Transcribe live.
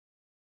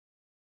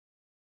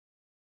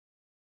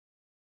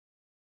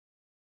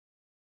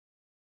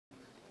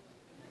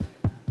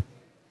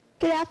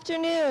Good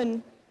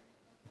afternoon.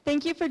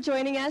 Thank you for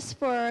joining us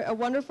for a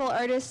wonderful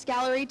artist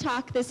gallery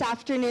talk this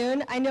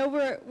afternoon. I know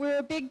we're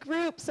a big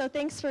group, so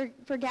thanks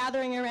for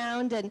gathering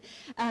around. And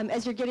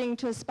as you're getting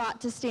to a spot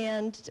to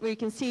stand where you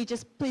can see,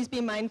 just please be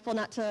mindful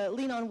not to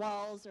lean on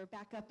walls or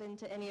back up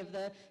into any of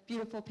the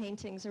beautiful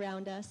paintings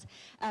around us.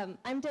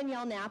 I'm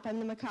Danielle Knapp. I'm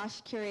the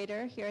Makash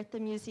curator here at the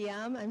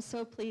museum. I'm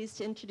so pleased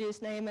to introduce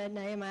Naeemeh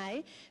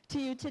Neemaei to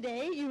you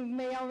today. You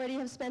may already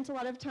have spent a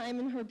lot of time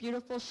in her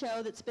beautiful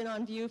show that's been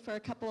on view for a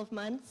couple of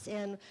months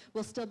and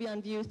will still be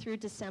on view through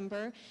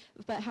December,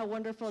 but how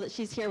wonderful that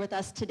she's here with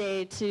us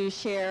today to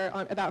share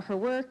about her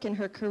work and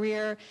her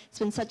career. It's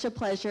been such a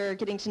pleasure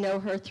getting to know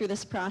her through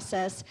this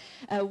process.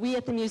 We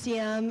at the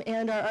museum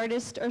and our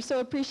artists are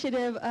so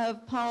appreciative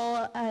of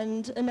Paul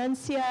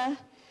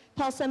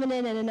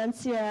Seminin and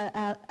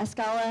Anuncia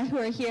Ascala, who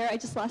are here. I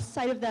just lost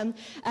sight of them,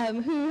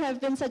 who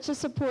have been such a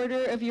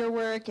supporter of your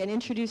work and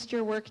introduced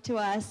your work to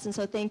us. And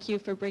so thank you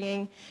for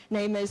bringing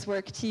Naeemeh's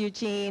work to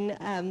Eugene.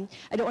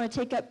 I don't want to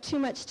take up too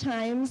much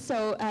time,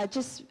 so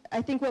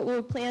I think what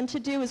we'll plan to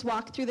do is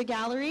walk through the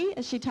gallery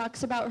as she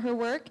talks about her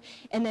work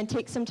and then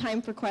take some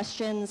time for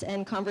questions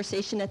and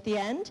conversation at the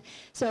end.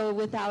 So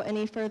without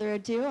any further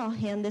ado, I'll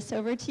hand this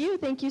over to you.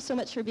 Thank you so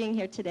much for being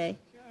here today.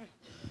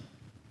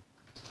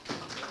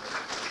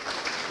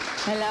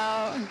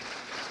 Hello.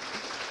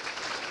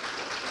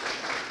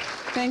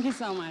 Thank you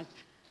so much.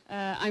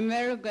 I'm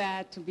very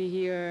glad to be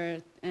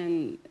here,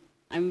 and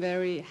I'm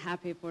very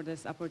happy for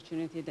this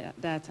opportunity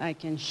that I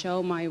can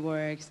show my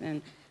works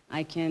and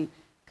I can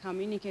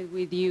communicate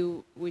with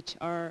you, which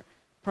are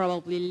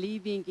probably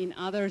living in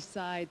other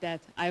side that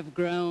I've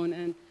grown,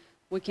 and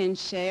we can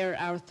share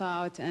our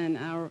thoughts and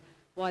our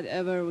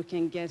whatever we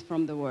can get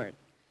from the world.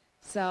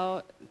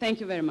 So thank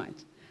you very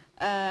much.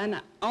 And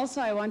also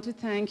I want to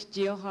thank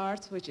Geo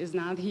Hart, which is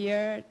not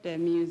here, the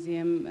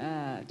museum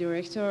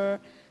director,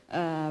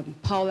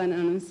 Paul and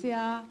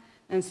Anuncia,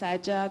 and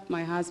Sajjad,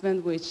 my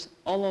husband, which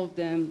all of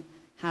them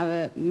have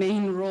a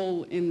main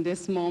role in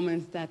this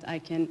moment that I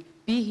can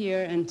be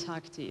here and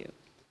talk to you.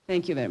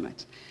 Thank you very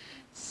much.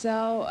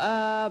 So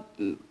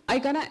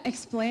I'm gonna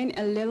explain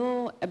a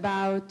little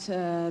about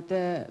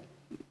the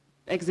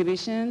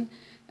exhibition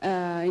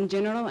in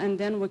general, and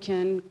then we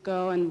can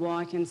go and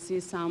walk and see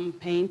some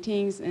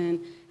paintings, and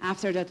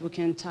after that we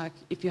can talk.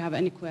 If you have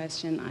any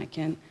question, I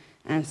can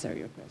answer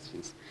your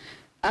questions.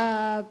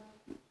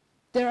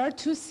 There are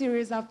two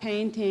series of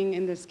painting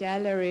in this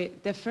gallery.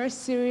 The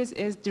first series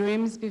is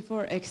Dreams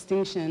Before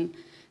Extinction.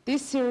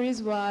 This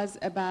series was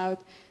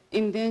about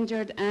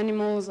endangered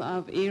animals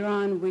of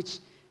Iran, which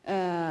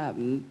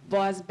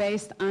was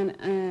based on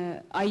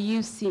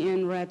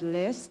IUCN Red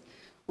List,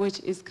 which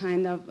is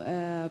kind of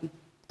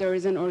there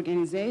is an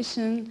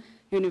organization,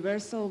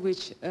 Universal,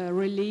 which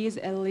release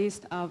a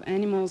list of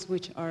animals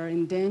which are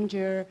in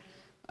danger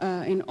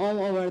in all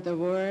over the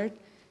world,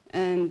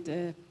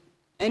 and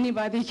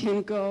anybody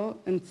can go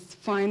and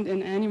find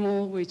an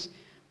animal which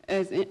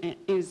is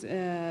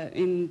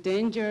in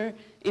danger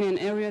in an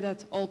area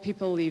that all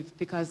people live,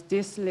 because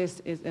this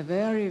list is a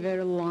very,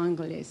 very long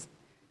list,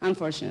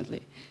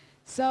 unfortunately.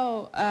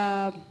 So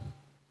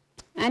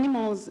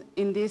animals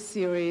in this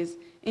series,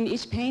 in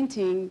each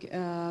painting,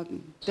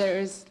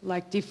 there is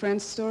like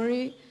different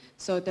story,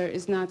 so there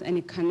is not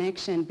any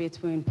connection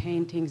between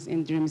paintings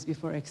in Dreams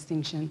Before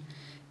Extinction,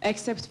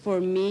 except for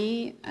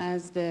me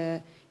as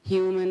the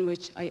human,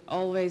 which I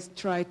always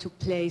try to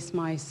place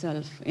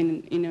myself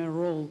in a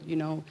role, you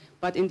know,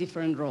 but in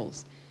different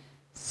roles.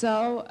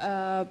 So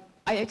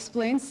I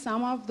explained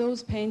some of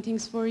those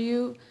paintings for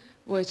you,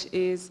 which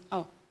is,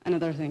 oh,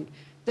 another thing.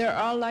 There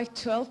are like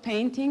 12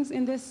 paintings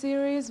in this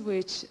series,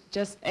 which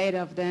just 8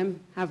 of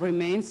them have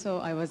remained, so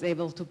I was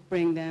able to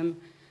bring them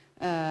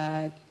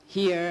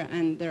here,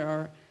 and they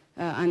are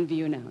on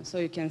view now, so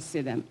you can see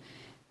them.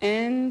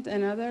 And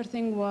another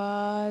thing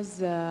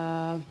was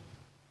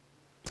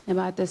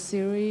about the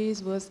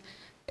series was,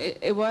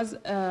 it was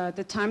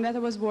the time that I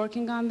was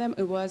working on them,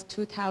 it was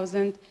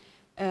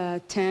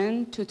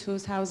 2010 to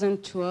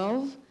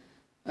 2012.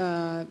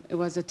 It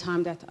was the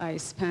time that I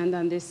spent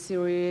on this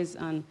series,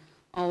 on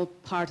all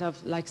part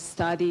of like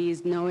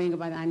studies, knowing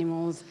about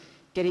animals,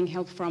 getting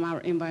help from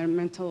our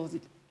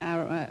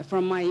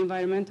from my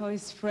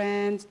environmentalist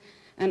friends,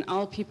 and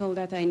all people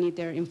that I need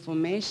their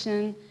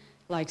information,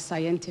 like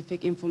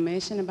scientific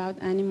information about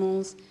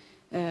animals,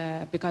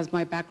 because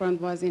my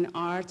background was in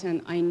art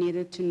and I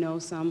needed to know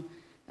some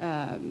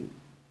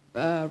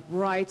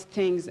right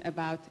things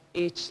about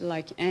each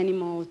like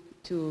animal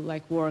to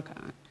like work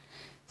on.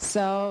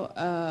 So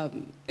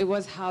it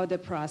was how the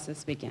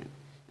process began.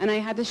 And I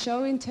had a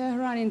show in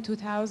Tehran in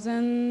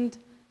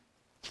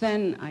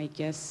 2010, I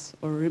guess,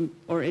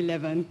 or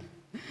 11.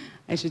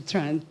 I should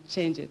try and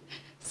change it.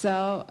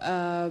 So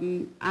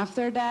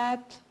after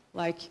that,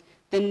 like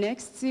the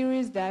next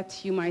series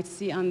that you might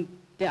see on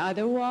the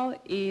other wall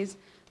is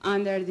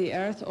Under the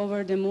Earth,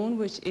 Over the Moon,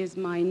 which is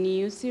my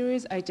new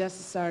series. I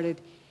just started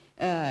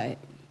the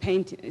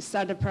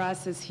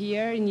process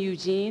here in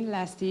Eugene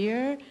last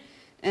year,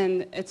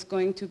 and it's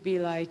going to be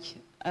like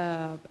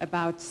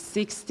about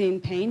 16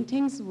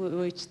 paintings,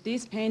 which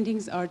these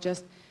paintings are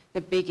just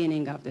the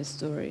beginning of the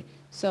story.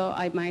 So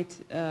I might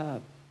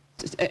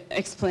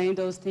explain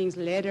those things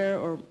later,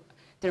 or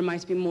there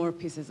might be more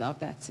pieces of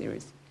that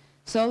series.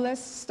 So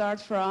let's start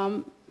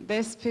from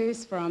this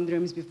piece from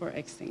Dreams Before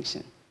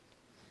Extinction.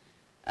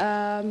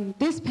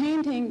 This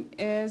painting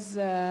is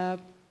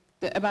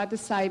about the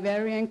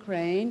Siberian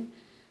crane.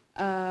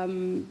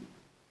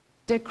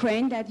 The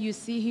crane that you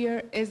see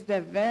here is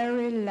the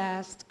very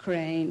last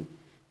crane,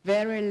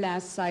 very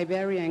last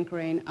Siberian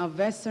crane of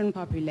Western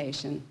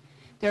population.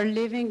 They're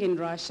living in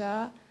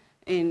Russia,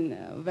 in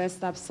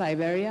west of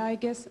Siberia, I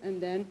guess,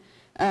 and then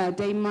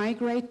they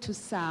migrate to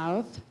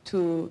south,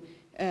 to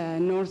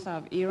north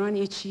of Iran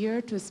each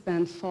year to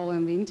spend fall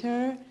and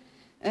winter.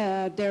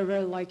 There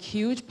were like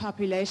huge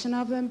population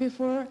of them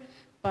before,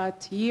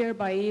 but year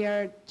by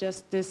year,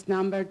 just this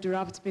number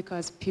dropped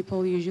because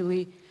people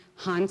usually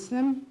hunt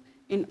them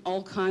in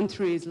all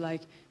countries,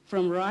 like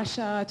from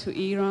Russia to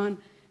Iran.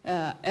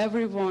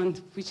 Everyone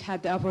which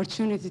had the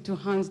opportunity to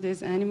hunt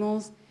these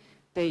animals,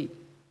 they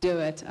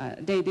did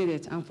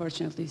it,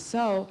 unfortunately.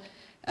 So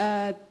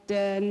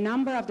the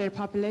number of their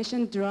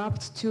population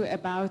dropped to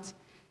about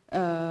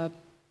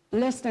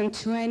less than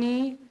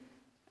 20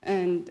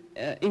 and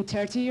in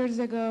 30 years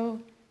ago,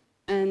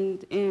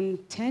 and in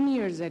 10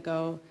 years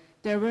ago,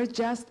 there were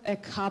just a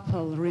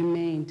couple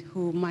remained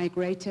who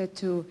migrated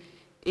to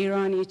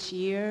Iran each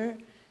year.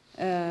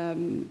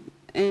 And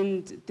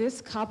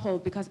this couple,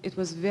 because it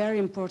was very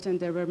important,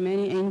 there were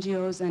many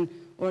NGOs and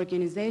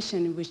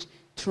organizations which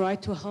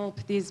tried to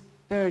help these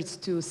birds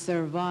to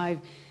survive,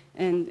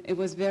 and it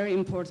was very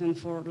important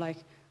for like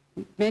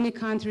many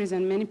countries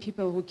and many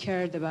people who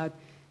cared about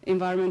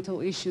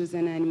environmental issues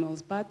and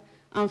animals. But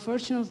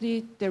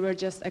unfortunately, there were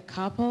just a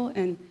couple,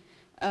 and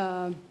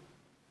a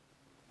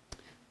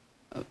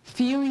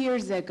few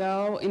years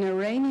ago, in a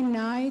rainy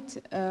night,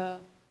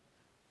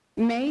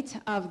 mate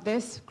of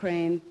this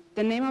crane,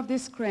 the name of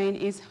this crane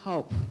is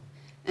Hope,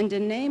 and the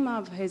name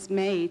of his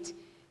mate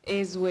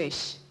is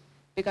Wish,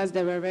 because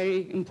they were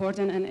very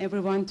important and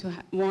everyone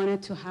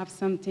wanted to have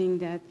something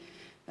that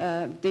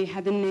they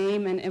had a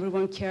name and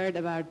everyone cared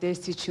about their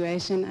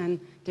situation and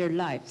their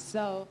life.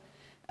 So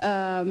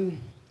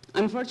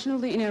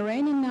unfortunately, in a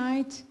rainy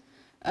night,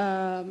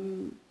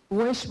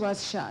 Wish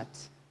was shot,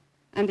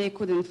 and they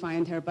couldn't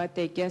find her, but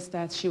they guessed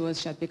that she was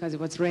shot because it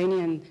was rainy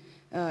and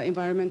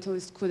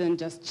environmentalists couldn't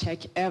just check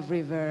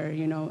everywhere.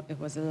 You know, it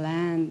was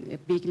a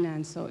big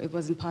land, so it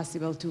wasn't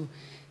possible to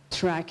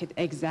track it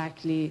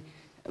exactly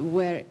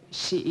where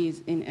she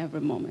is in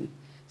every moment.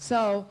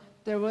 So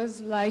there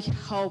was like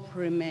hope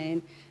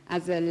remain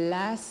as a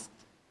last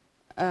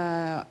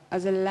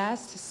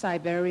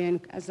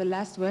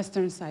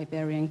Western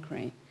Siberian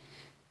crane.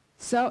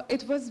 So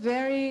it was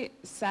very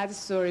sad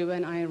story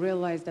when I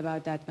realized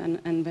about that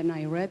and when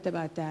I read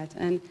about that.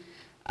 And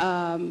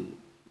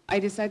I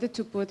decided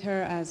to put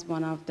her as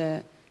one of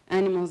the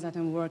animals that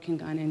I'm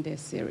working on in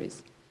this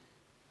series.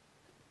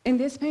 In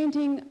this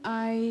painting,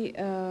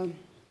 I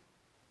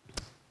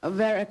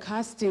wear a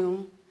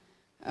costume,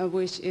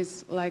 which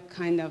is like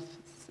kind of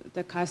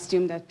the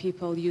costume that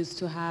people used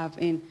to have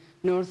in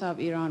north of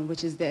Iran,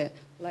 which is the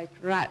like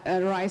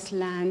rice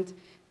land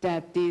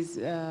that these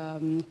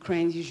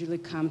cranes usually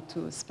come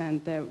to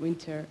spend their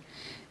winter.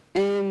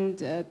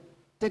 And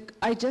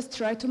I just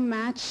try to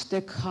match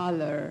the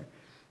color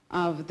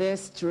of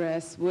this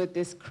dress with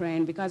this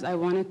crane because I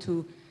wanted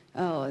to,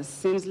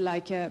 seems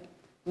like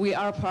we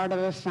are part of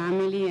a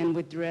family and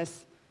we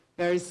dress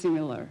very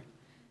similar.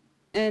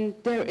 And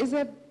there is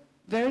a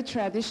very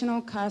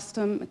traditional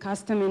custom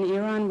in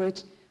Iran,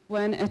 which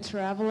when a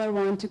traveler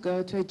wants to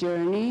go to a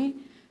journey,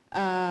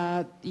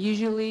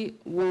 usually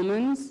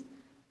women,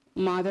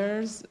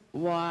 mothers,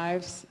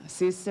 wives,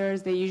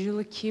 sisters, they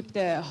usually keep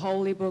the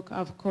holy book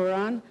of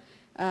Quran.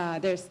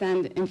 They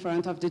stand in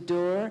front of the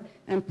door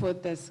and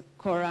put this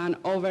Quran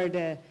over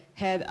the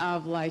head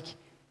of like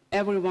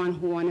everyone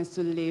who wants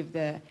to leave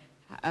the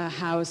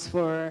house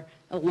for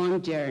a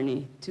long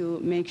journey to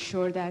make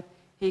sure that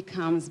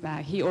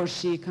he or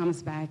she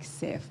comes back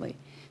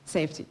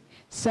safety.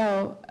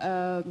 So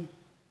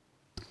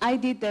I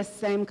did the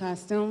same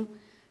costume.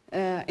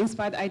 In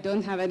spite I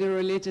don't have any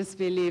religious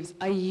beliefs.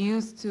 I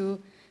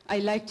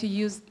like to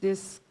use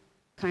this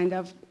kind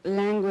of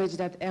language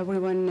that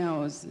everyone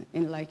knows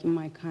in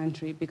my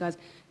country because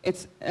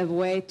it's a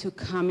way to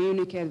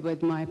communicate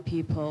with my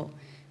people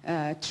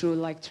through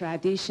like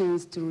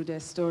traditions, through the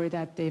story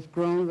that they've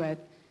grown with.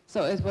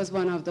 So it was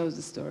one of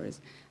those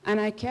stories. And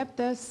I kept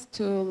this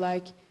to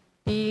like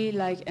be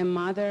like a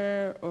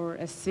mother or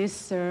a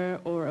sister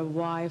or a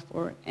wife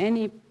or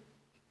any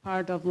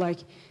part of like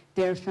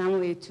their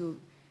family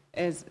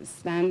is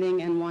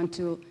standing and want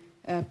to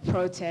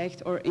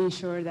protect or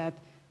ensure that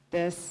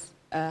this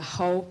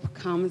hope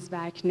comes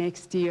back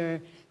next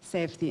year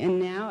safety. And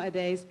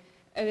nowadays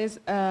it is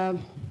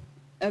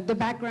the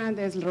background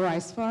is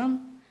rice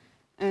farm,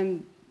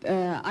 and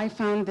I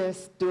found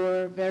this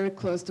door very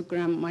close to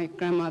my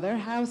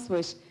grandmother's house,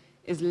 which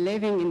is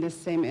living in the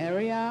same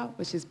area,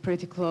 which is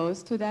pretty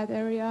close to that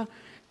area.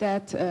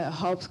 that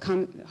hope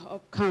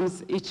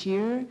comes each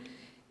year.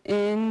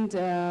 And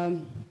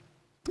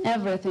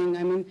everything,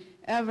 I mean,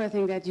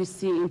 everything that you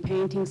see in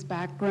paintings,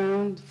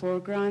 background,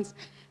 foregrounds,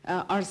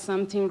 are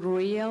something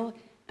real.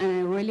 And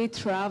I really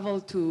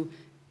travel to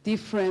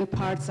different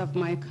parts of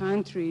my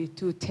country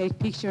to take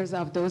pictures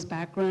of those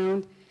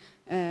backgrounds,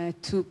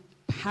 to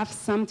have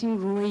something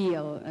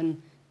real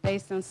and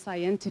based on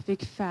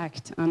scientific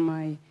fact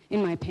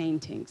in my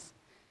paintings.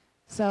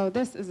 So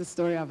this is the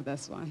story of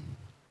this one.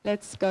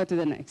 Let's go to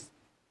the next.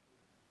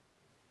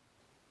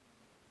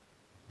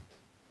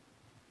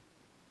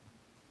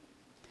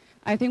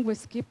 I think we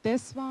skip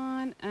this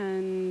one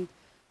and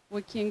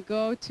we can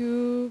go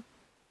to,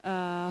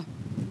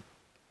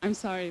 I'm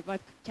sorry, but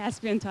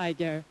Caspian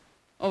tiger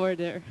over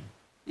there.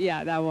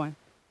 Yeah, that one.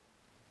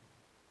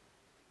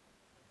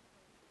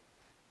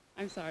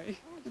 I'm sorry.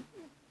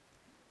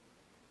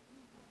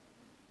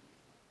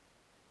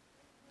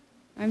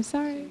 I'm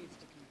sorry.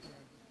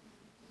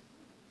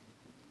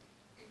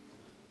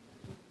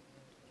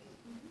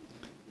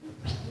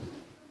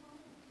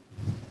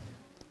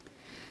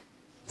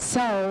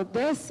 So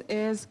this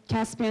is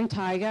Caspian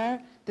tiger.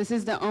 This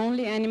is the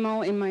only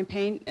animal in my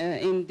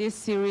in this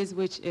series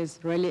which is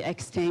really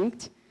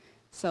extinct.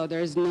 So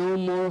there's no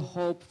more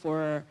hope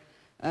for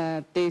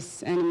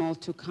this animal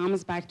to come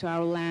back to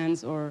our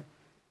lands, or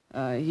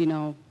you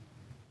know.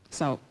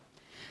 So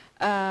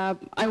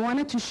I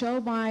wanted to show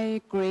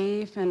my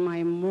grief and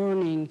my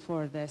mourning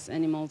for these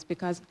animals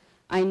because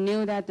I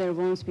knew that there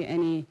won't be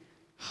any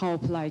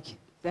hope like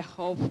the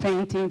hope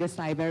painting the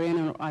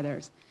Siberian or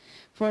others.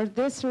 For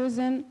this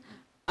reason,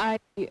 I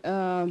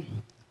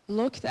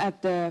looked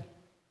at the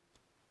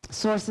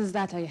sources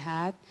that I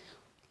had,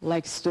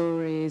 like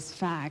stories,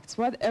 facts,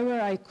 whatever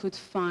I could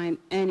find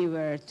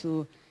anywhere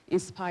to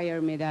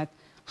inspire me that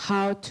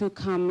how to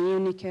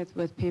communicate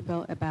with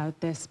people about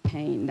this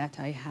pain that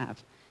I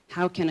have.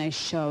 How can I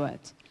show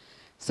it?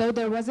 So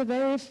there was a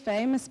very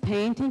famous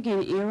painting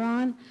in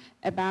Iran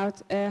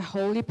about a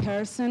holy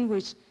person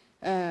which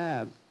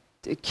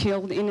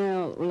killed in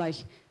a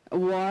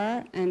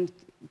war, and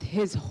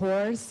his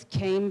horse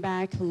came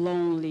back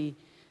lonely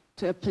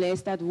to a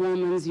place that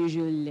women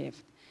usually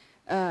lived.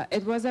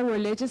 It was a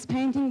religious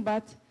painting,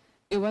 but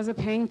it was a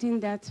painting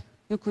that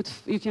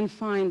you can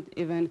find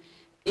even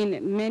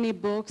in many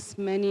books,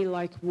 many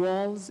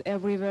walls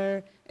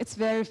everywhere. It's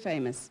very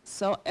famous.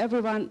 So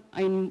everyone,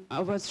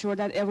 I was sure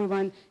that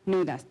everyone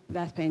knew that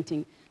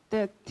painting.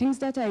 The things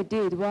that I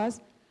did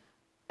was,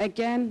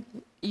 again,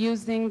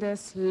 using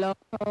this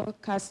local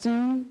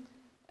costume.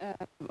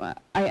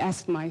 I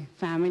asked my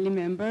family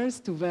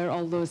members to wear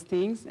all those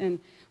things, and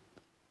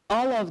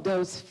all of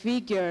those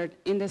figured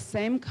in the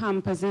same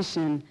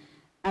composition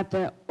at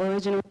the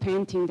original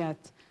painting that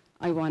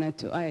I wanted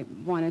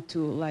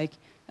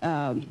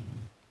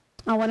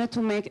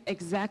to make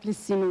exactly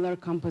similar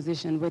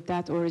composition with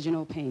that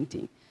original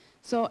painting.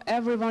 So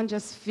everyone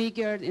just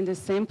figured in the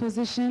same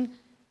position,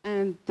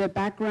 and the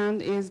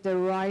background is the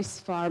rice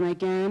farm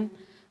again,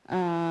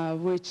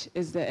 which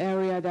is the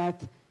area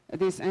that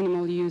this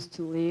animal used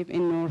to live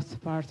in north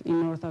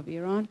of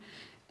Iran.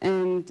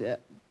 And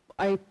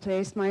I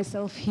placed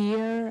myself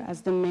here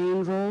as the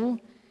main role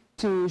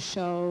to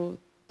show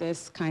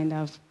this kind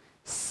of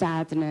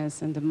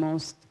sadness and the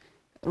most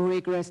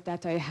regrets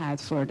that I had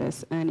for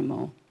this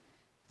animal.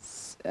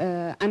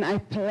 And I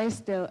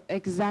placed the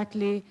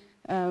exactly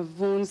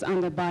wounds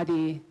on the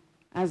body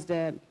as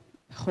the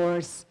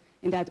horse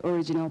in that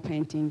original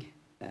painting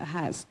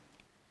has.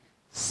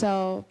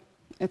 So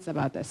it's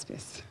about this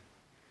piece.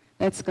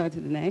 Let's go to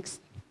the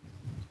next.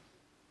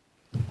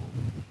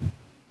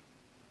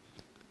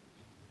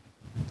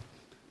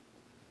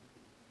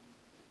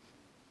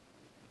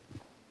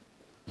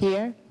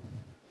 Here.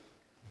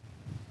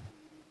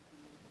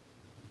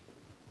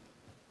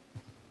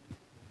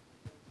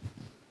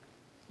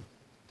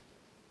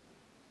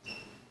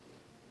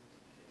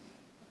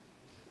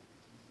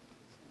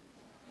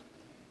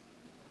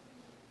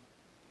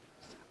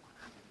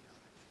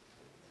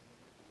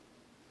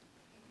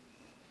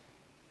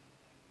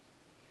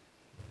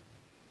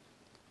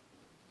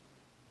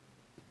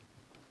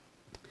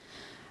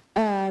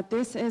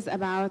 This is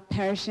about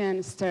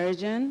Persian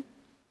sturgeon,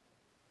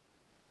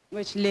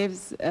 which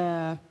lives,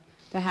 the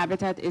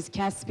habitat is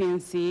Caspian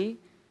Sea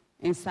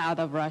in south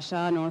of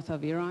Russia, north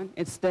of Iran.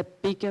 It's the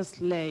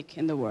biggest lake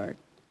in the world.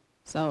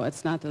 So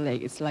it's not a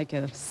lake, it's like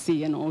a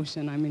sea and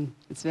ocean. I mean,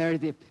 it's very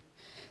deep.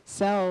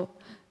 So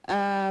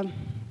for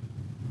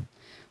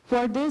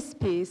this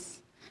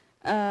piece,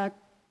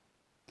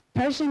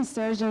 Persian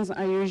sturgeons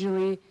are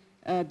usually,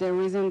 the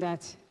reason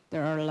that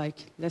there are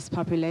less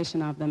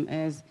population of them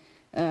is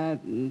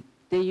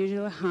they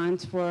usually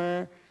hunt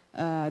for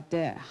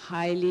the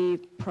highly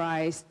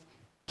priced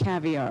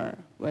caviar,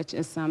 which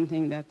is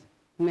something that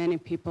many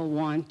people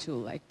want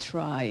to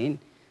try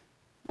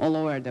all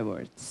over the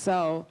world.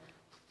 So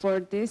for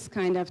this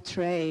kind of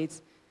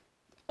trades,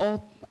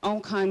 all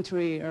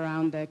country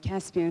around the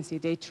Caspian Sea,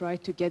 they try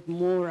to get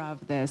more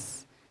of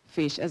this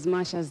fish as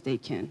much as they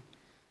can.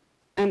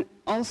 And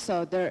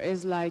also there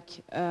is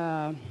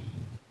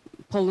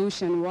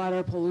pollution,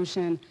 water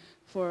pollution,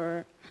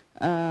 for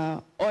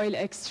oil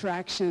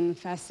extraction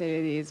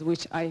facilities,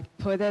 which I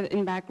put it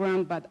in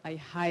background, but I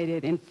hide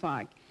it in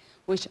fog,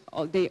 which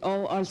they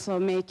all also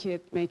make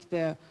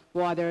the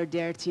water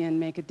dirty and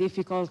make it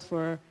difficult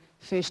for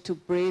fish to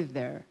breathe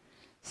there.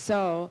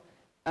 So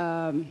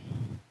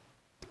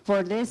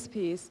for this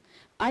piece,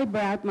 I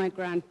brought my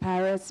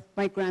grandmother's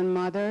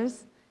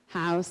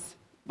house,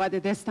 but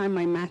at this time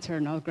my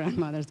maternal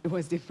grandmother's, it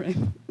was different.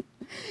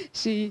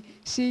 She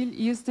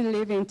used to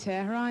live in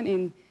Tehran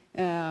in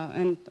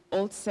an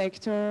old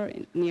sector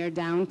near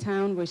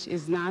downtown, which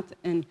is not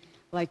an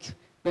like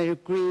very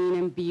green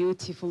and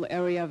beautiful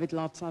area with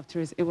lots of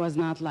trees. It was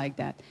not like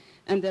that.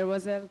 And there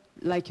was a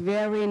like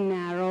very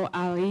narrow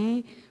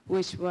alley,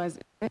 which was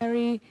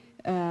very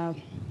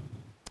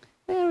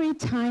very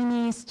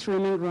tiny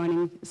stream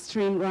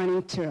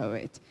running through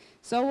it.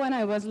 So when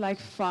I was like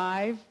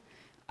 5,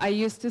 I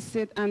used to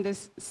sit on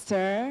this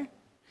stair,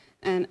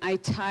 and I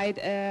tied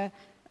a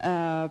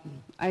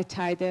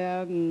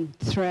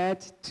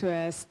thread to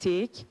a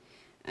stick,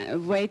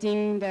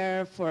 waiting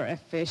there for a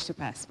fish to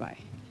pass by.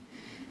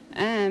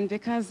 And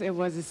because it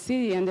was a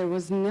city and there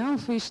was no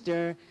fish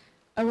there,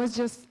 I was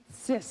just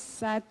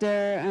sat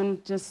there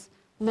and just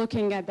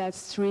looking at that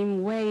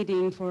stream,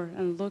 waiting for,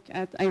 and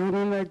I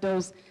remember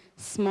those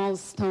small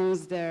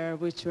stones there,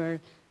 which were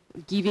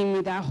giving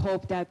me that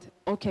hope that,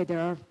 okay, there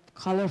are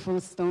colorful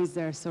stones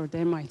there, so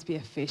there might be a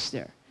fish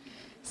there.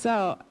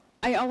 So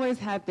I always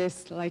had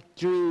this like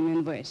dream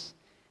and wish.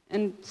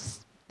 And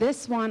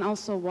this one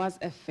also was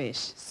a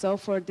fish. So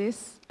for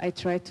this, I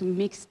tried to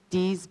mix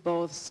these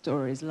both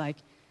stories, like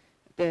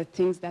the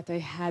things that I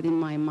had in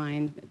my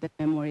mind, the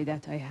memory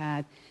that I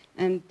had,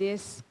 and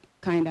this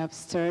kind of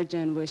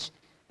sturgeon, which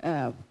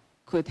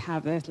could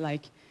have it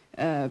like,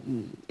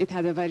 it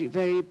had a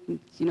very,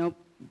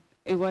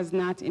 it was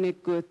not in a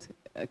good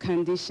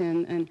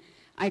condition, and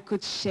I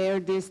could share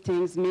these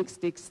things, mix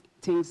these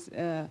things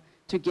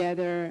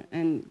together,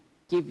 and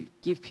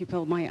give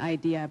people my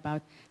idea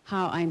about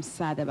how I'm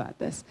sad about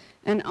this.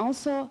 And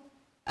also,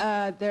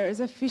 there is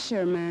a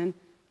fisherman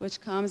which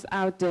comes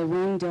out the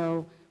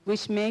window,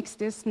 which makes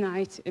this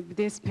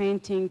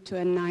painting to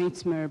a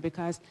nightmare,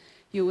 because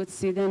you would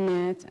see the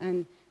net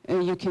and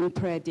you can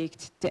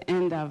predict the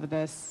end of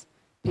this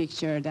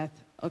picture that,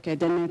 okay,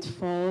 the net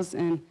falls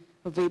and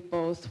we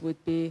both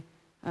would be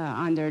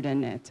under the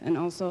net. And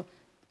also,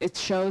 it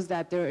shows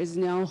that there is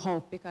no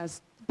hope,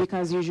 because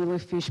usually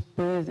fish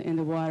breathe in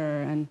the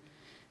water, and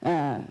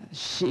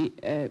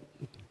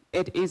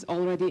it is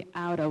already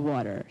out of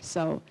water.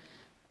 So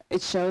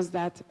it shows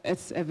that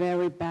it's a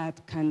very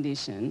bad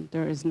condition.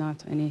 There is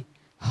not any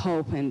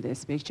hope in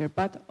this picture.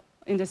 But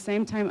in the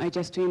same time, I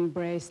just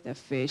embrace the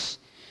fish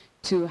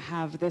to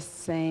have the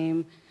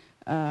same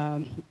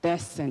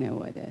destiny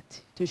with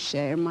it, to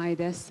share my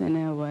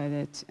destiny with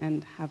it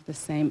and have the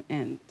same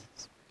end.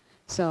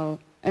 So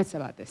it's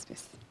about this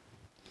piece.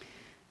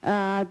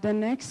 The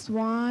next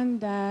one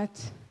that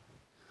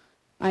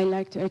I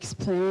like to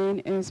explain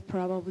is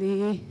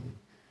probably,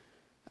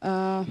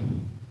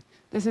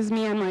 this is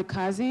me and my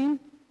cousin.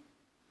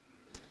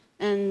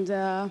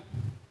 And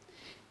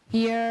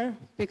here,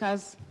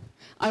 because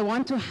I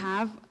want to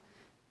have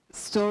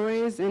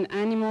stories and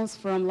animals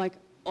from like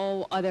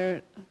all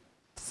other,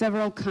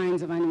 several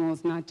kinds of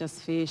animals, not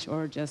just fish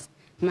or just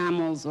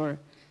mammals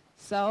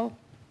so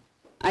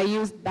I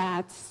used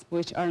bats,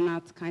 which are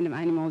not kind of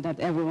animal that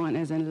everyone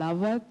is in love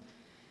with.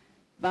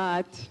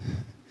 But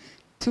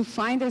to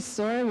find a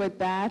story with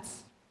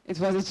bats, it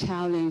was a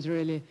challenge,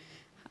 really.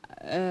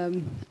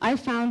 I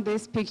found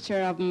this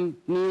picture of me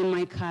and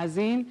my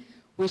cousin,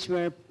 which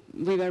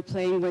we were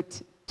playing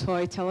with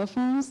toy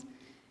telephones.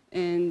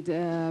 And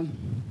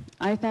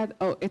I thought,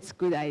 oh, it's a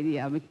good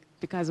idea,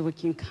 because we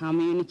can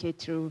communicate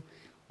through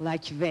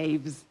like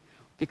waves,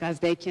 because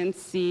they can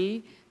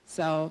see.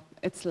 So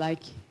it's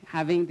like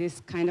having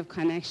this kind of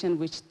connection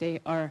which they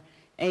are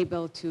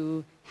able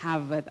to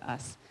have with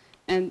us.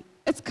 And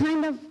it's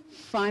kind of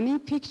funny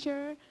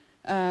picture,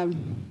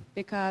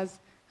 because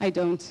I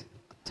don't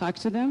talk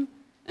to them,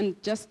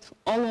 and just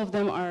all of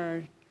them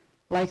are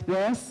like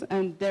this,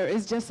 and there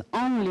is just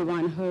only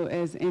one who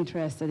is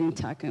interested in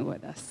talking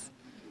with us.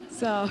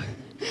 So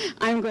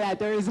I'm glad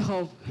there is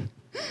hope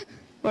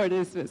for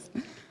this piece.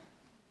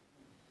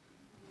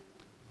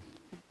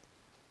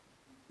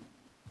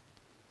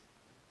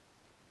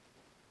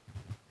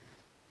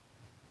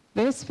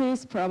 This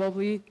piece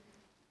probably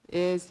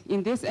is,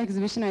 in this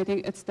exhibition, I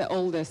think it's the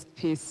oldest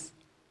piece.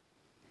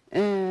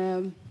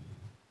 It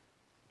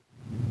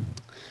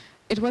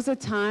was a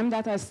time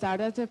that I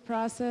started the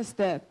process,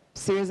 the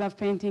series of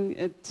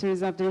painting,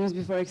 series of dreams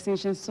before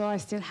extinction, so I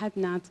still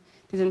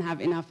didn't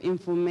have enough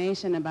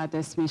information about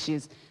the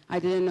species. I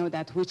didn't know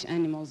that which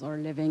animals are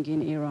living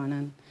in Iran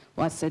and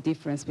what's the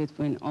difference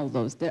between all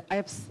those.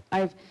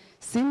 I've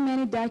seen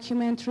many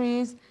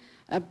documentaries,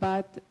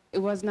 but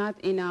it was not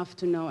enough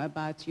to know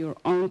about your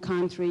own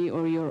country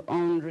or your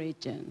own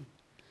region.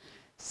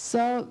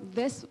 So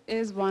this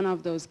is one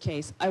of those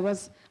cases.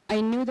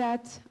 I knew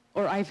that,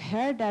 or I've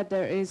heard that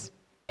there is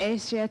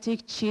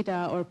Asiatic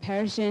cheetah or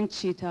Persian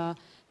cheetah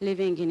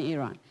living in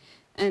Iran.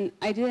 And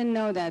I didn't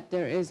know that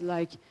there is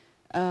like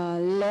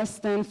less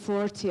than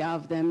 40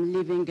 of them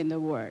living in the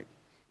world.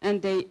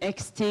 And they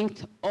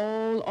extinct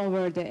all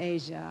over the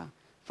Asia,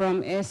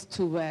 from east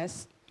to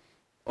west,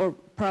 or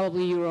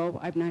probably Europe,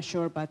 I'm not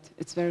sure, but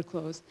it's very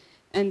close.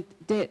 And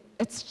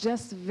it's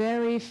just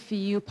very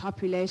few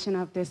population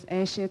of this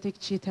Asiatic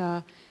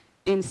cheetah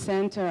in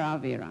center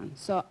of Iran.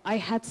 So I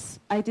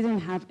didn't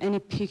have any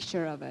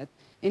picture of it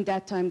in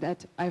that time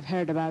that I've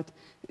heard about,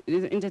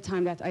 in the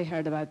time that I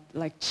heard about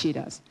like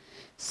cheetahs.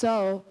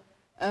 So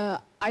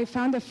I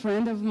found a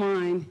friend of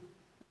mine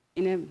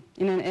in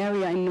an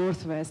area in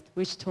Northwest,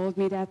 which told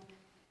me that,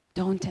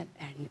 don't tell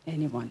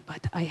anyone,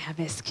 but I have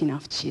a skin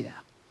of cheetah.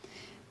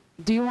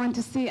 Do you want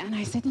to see? And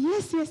I said,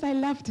 yes, yes, I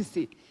love to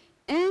see.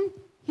 And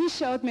he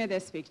showed me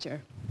this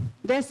picture,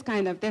 this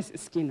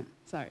skin,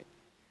 sorry,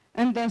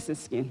 and this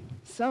skin.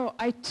 So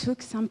I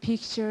took some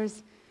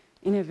pictures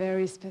in a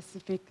very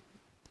specific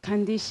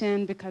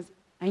condition because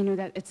I knew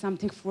that it's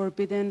something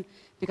forbidden,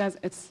 because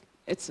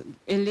it's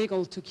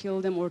illegal to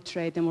kill them or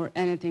trade them or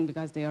anything,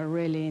 because they are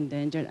really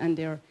endangered and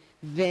they're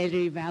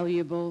very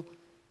valuable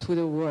to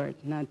the world,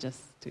 not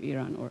just to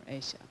Iran or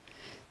Asia.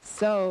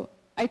 So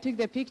I took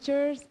the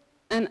pictures,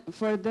 and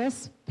for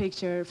this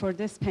picture, for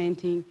this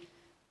painting,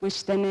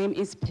 which the name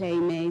is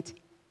Playmate,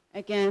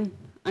 again,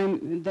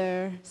 I'm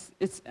there,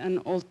 it's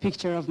an old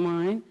picture of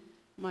mine,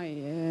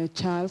 my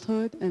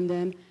childhood, and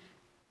then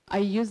I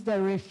used the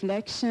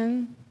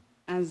reflection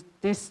as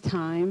this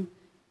time,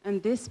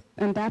 and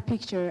that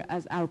picture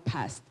as our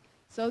past.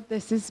 So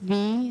this is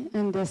me,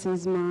 and this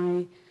is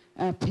my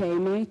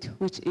Playmate,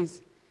 which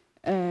is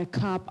a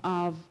cup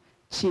of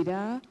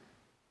cheetah,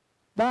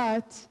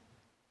 but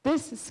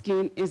this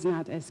skin is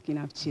not a skin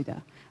of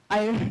cheetah.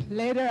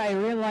 Later I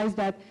realized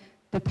that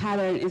the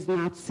pattern is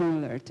not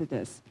similar to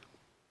this,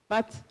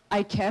 but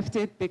I kept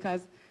it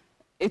because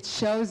it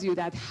shows you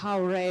that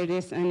how rare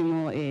this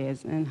animal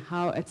is and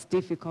how it's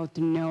difficult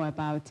to know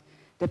about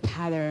the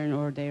pattern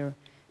or their.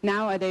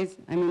 Nowadays,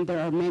 I mean, there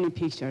are many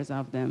pictures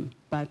of them,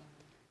 but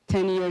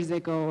 10 years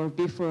ago or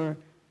before,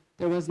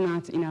 there was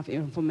not enough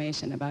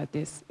information about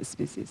this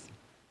species.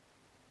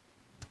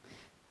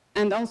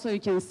 And also you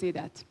can see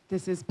that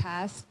this is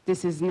past,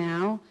 this is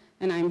now,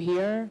 and I'm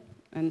here,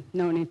 and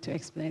no need to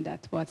explain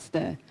that, what's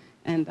the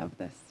end of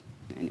this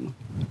anymore.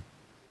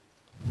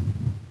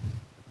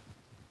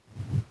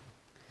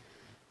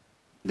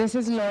 This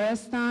is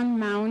Lorestan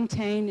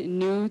mountain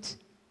newt,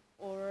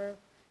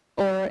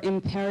 or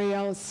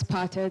imperial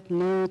spotted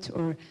newt,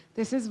 or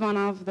this is one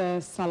of the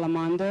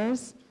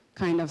salamanders,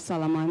 kind of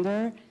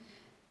salamander,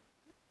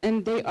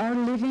 and they are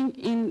living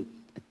in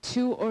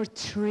 2 or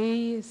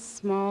 3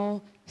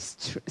 small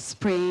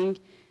springs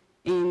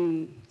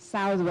in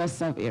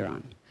southwest of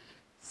Iran.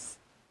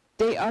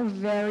 They are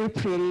very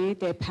pretty,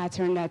 the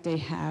pattern that they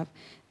have,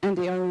 and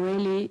they are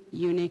really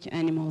unique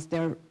animals.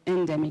 They're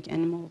endemic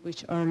animals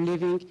which are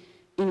living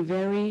in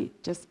very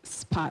just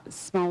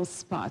small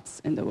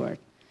spots in the world.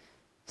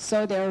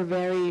 So they're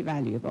very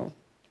valuable.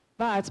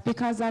 But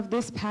because of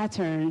this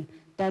pattern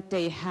that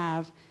they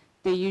have,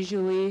 they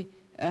usually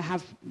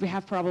we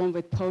have problem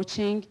with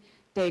poaching.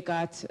 They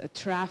got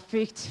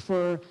trafficked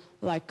for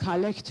like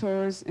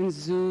collectors and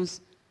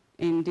zoos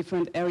in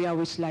different areas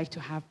which like to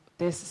have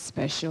these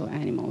special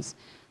animals.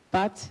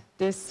 But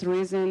this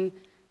reason,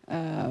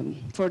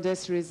 for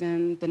this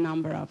reason, the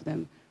number of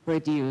them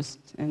reduced,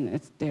 and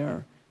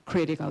they're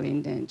critically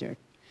endangered.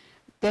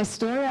 The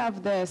story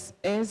of this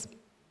is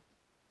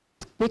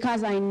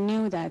because I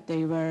knew that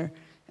they were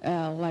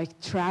like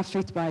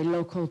trafficked by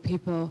local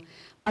people.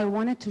 I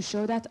wanted to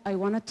show that I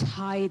want to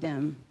tie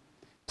them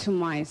to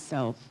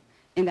myself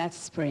in that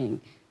spring,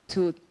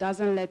 to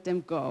doesn't let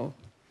them go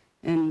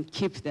and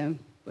keep them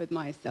with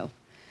myself.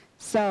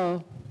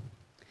 So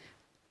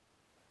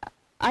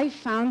I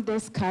found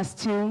this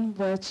costume,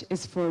 which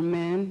is for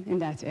men in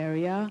that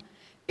area.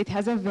 It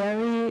has a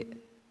very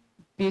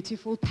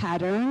beautiful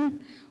pattern,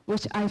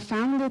 which I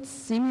found it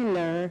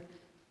similar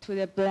to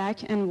the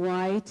black and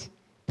white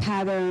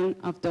pattern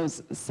of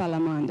those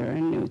salamander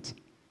and newt.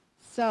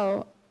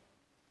 So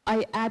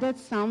I added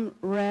some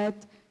red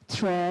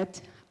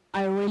thread.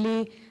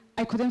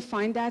 I couldn't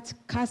find that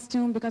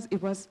costume because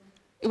it was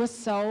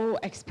so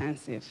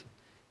expensive.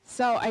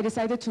 So I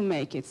decided to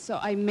make it. So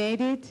I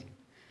made it,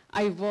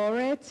 I wore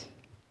it,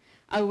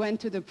 I went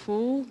to the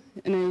pool,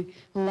 and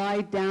I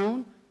lied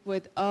down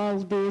with all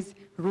these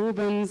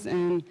ribbons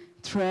and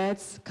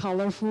threads,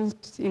 colorful,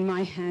 in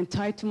my hand,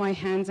 tied to my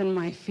hands and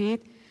my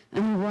feet,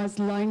 and I was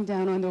lying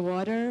down on the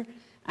water,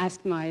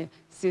 asked my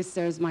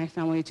sisters, my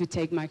family, to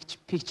take my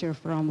picture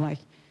from like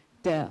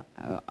the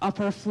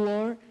upper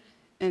floor,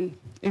 and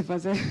it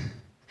was a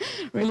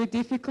really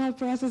difficult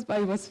process,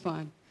 but it was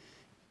fun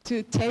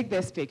to take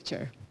this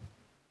picture.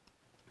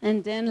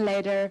 And then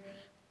later,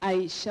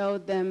 I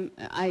showed them,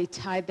 I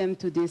tied them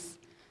to these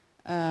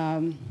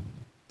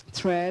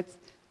threads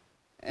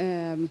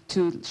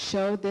to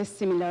show the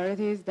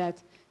similarities, that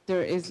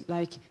there is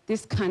like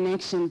this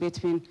connection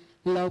between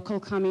local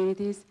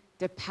communities,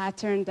 the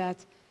pattern that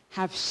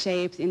have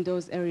shaped in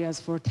those areas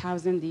for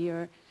 1,000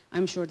 years.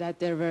 I'm sure that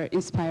there were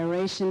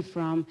inspiration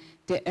from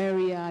the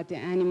area, the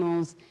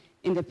animals,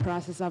 in the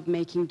process of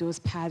making those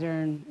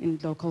patterns in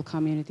local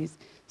communities.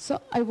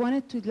 So I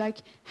wanted to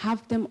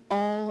have them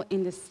all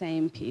in the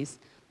same piece,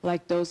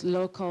 like those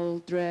local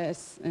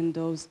dress and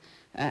those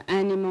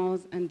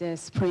animals and the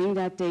spring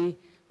that they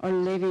are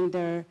living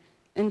there,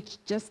 and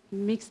just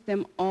mix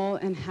them all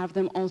and have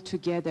them all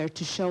together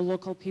to show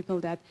local people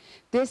that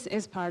this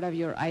is part of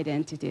your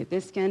identity.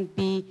 This can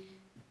be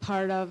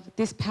part of,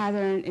 this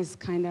pattern is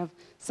kind of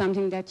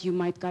something that you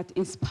might got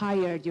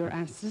inspired, your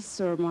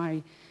ancestors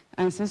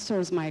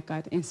might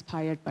got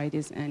inspired by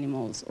these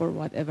animals or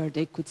whatever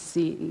they could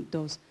see in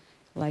those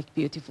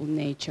beautiful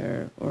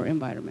nature or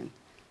environment.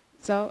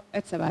 So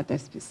it's about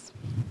this piece.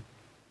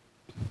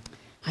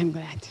 I'm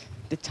glad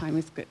the time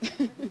is good.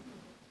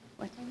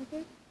 What time is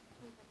it?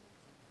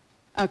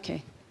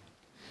 Okay.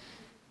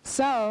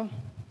 So,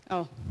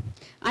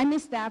 I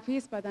missed that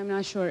piece, but I'm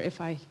not sure if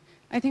I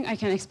think I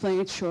can explain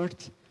it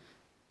short.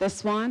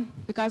 This one,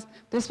 because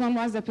this one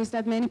was the piece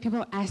that many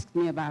people asked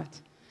me about.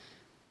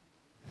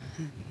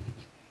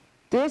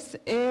 This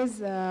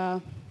is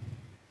a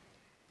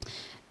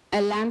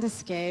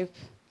landscape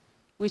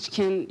which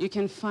you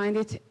can find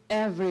it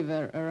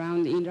everywhere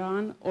around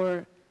Iran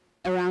or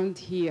around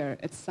here.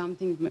 It's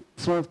something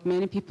for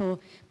many people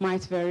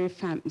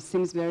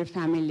seems very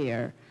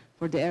familiar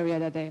for the area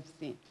that they have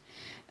seen.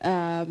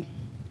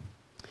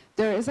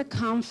 There is a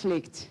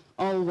conflict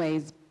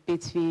always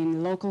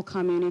between local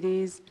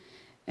communities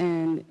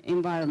and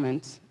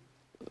environment,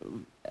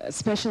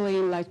 especially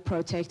in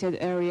protected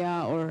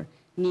area or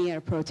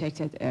near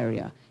protected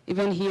area.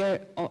 Even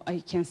here,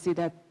 I can see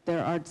that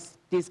there are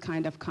these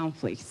kind of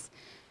conflicts.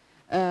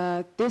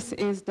 There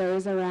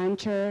is a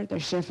rancher, the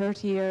shepherd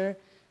here,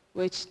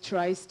 which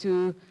tries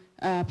to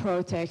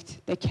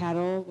protect the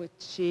cattle with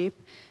sheep,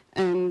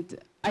 and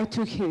I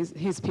took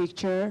his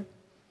picture,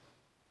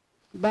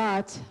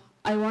 but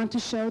I want to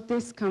show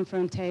this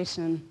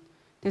confrontation,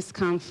 this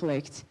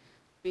conflict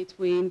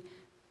between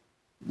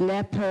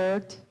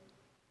leopard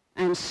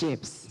and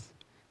sheep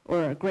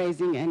or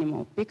grazing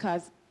animal,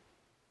 because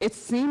it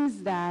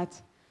seems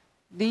that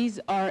these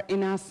are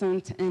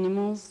innocent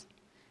animals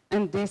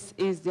and this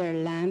is their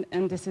land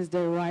and this is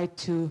their right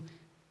to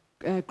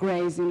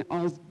graze in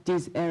all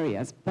these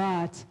areas,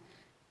 but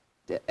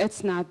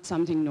it's not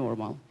something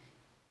normal.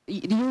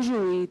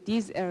 Usually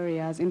these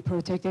areas in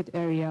protected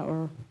area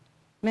or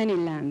many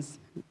lands,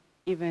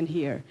 even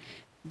here,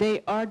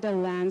 they are the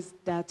lands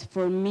that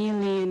for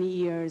million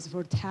years, for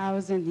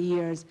 1,000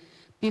 years,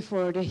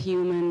 before the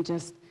human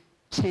just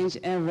changed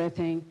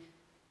everything,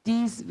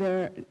 these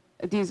are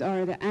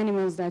the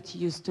animals that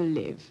used to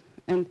live.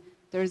 And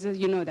there's a,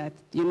 you know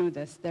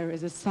this, there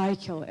is a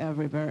cycle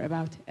everywhere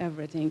about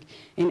everything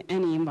in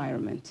any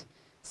environment.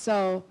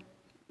 So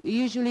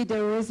usually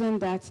the reason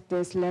that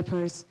these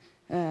leopards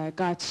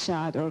got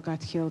shot or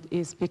got killed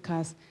is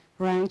because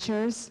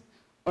ranchers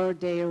or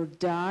their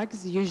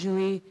dogs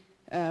usually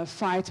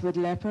fight with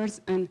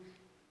leopards, and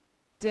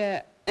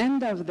the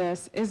end of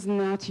this is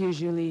not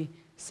usually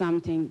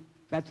something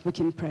that we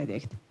can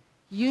predict.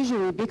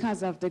 Usually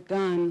because of the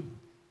gun,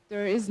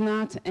 there is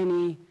not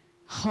any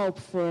hope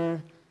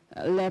for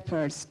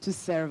leopards to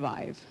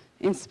survive,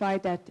 in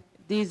spite that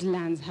these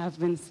lands have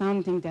been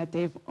something that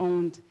they've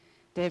owned,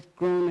 they've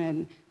grown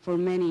in for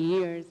many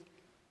years.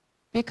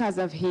 Because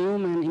of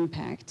human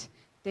impact,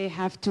 they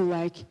have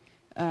to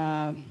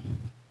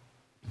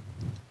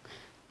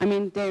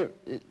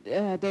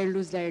they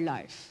lose their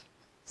life.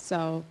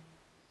 So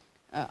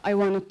I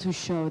wanted to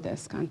show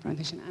this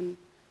confrontation.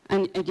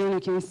 And again,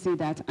 you can see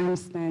that I'm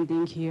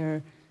standing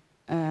here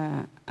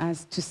I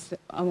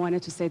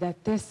wanted to say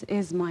that this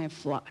is my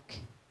flock.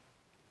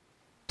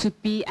 To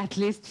be at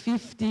least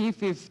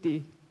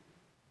 50-50,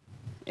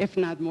 if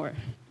not more.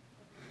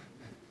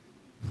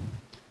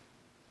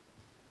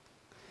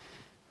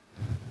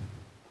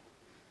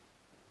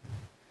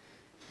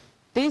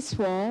 This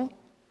wall,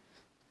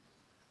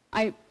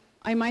 I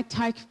might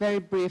talk very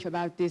brief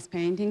about these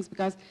paintings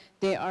because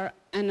they are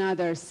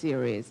another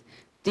series.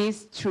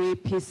 These three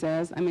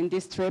pieces,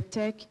 this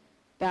triptych,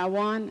 that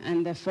one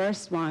and the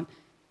first one,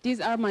 these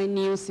are my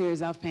new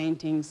series of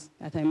paintings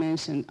that I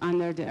mentioned,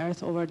 Under the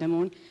Earth, Over the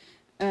Moon.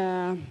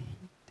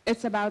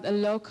 It's about a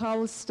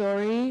local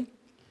story,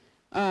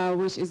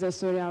 which is a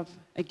story of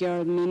a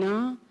girl,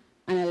 Mina,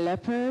 and a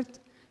leopard,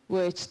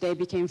 which they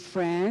became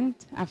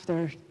friends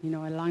after a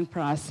long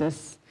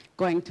process,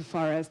 going to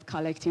forest,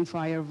 collecting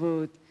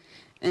firewood.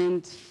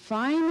 And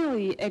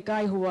finally, a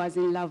guy who was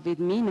in love with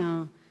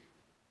Mina,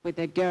 with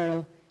a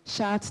girl,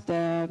 shot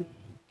the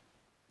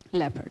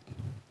leopard.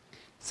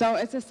 So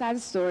it's a sad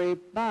story,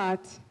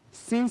 but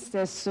since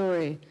the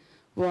story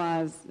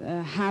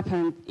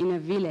happened in a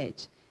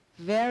village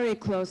very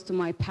close to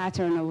my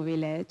paternal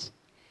village,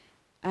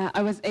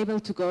 I was able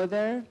to go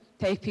there,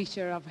 take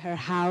picture of her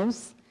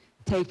house,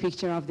 take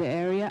picture of the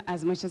area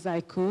as much as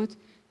I could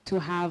to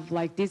have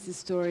this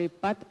story,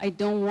 but I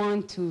don't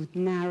want to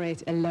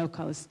narrate a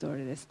local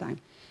story this time.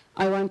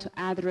 I want to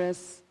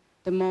address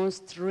the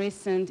most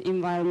recent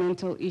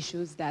environmental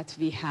issues that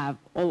we have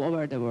all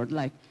over the world,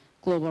 like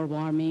global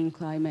warming,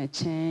 climate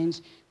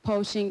change,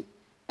 poaching,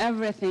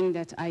 everything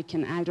that I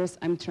can address.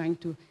 I'm trying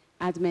to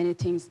add many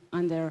things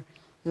under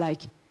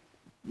like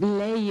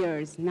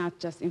layers, not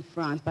just in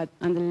front, but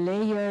on the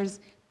layers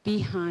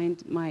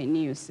behind my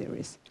new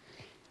series.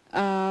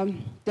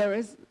 There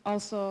is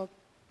also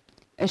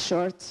a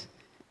short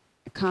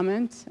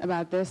comment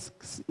about this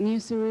new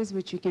series,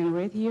 which you can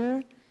read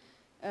here,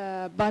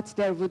 but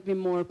there would be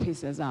more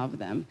pieces of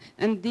them.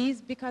 And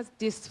these, because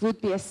this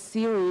would be a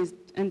series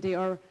and they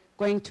are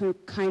going to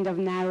kind of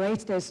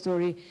narrate the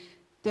story,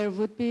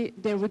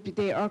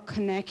 they are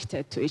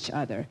connected to each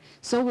other.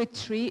 So with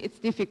 3, it's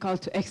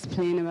difficult to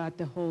explain about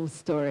the whole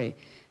story.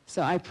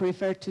 So I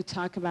prefer to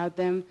talk about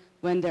them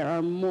when there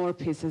are more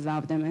pieces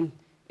of them, and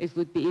it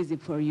would be easy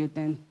for you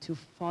then to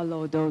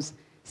follow those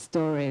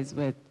stories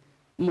with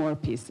more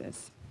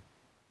pieces.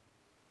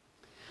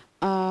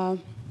 I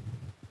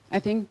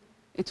think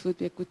it would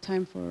be a good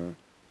time for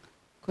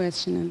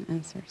question and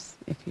answers,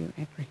 if you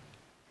agree.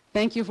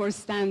 Thank you for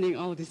standing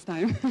all this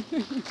time.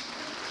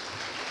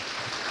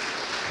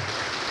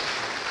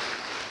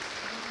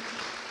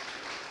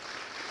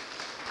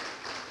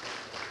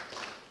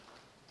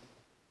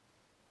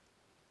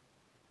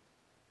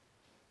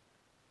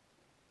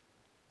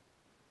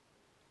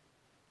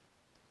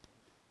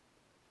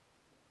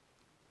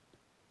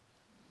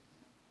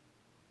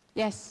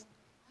 Yes.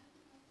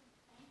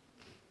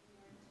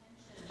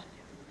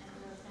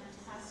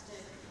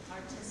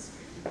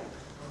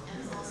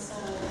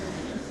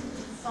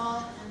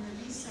 Thought and the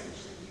research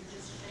that you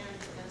just shared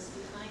with us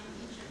behind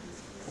each of these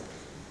pieces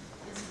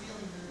is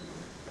really moving.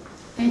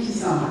 Thank you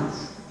so much.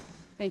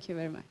 Thank you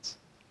very much.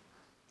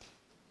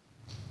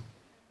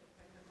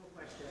 Technical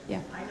question.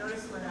 Yeah. I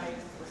noticed when I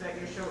was at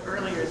your show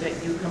earlier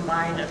that you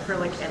combine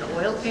acrylic and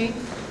oil paint.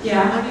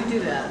 Yeah. How do you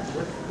do that?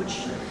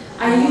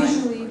 I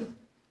usually,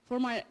 for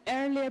my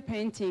earlier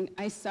painting,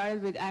 I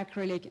started with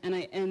acrylic and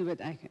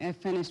I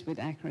finished with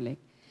acrylic.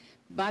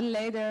 But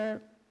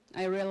later,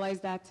 I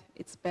realized that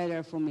it's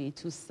better for me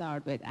to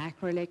start with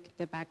acrylic,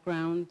 the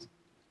background,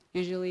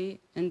 usually,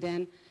 and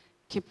then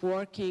keep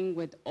working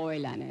with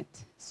oil on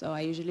it. So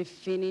I usually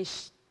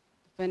finish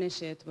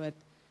it with,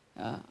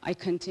 I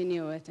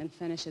continue it and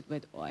finish it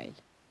with oil.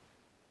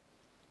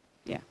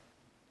 Yeah.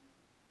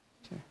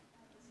 Sure.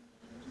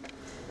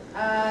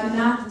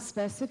 Not a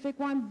specific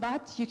one,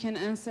 but you can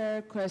answer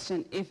a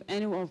question. If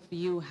any of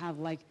you have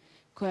like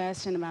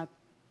question about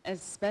a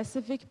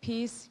specific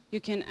piece, you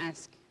can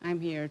ask. I'm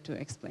here to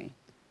explain.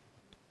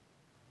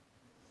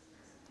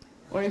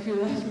 Or if you'd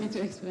like me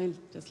to explain,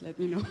 just let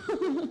me know.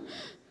 Could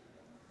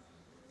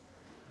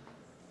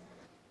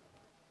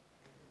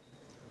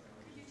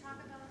you talk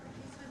about the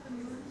piece with the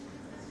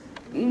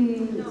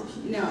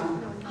moon? No.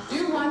 Do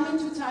you want me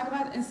to talk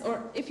about it?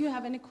 Or if you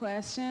have any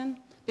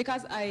question,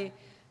 because I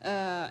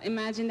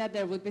imagine that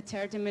there would be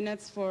 30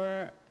 minutes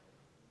for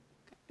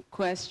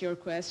your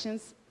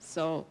questions.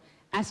 So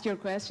ask your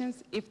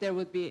questions. If there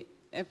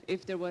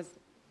was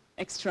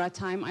extra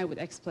time, I would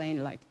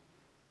explain like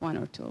 1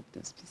 or 2 of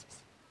those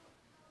pieces.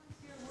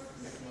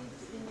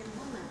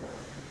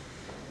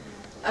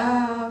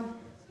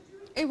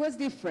 It was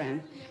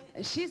different.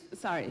 She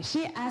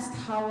asked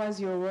how was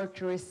your work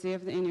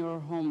received in your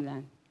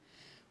homeland.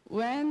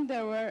 When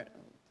there were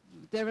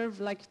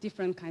like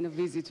different kind of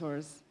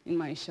visitors in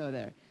my show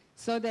there.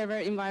 So there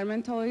were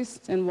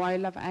environmentalists and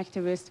wildlife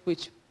activists,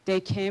 which they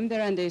came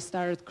there and they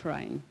started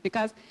crying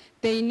because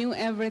they knew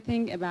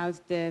everything about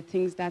the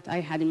things that I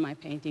had in my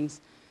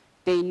paintings.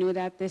 They knew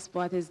that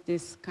what is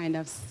this kind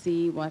of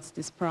sea, what's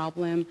this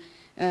problem,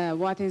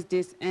 what is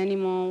this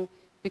animal,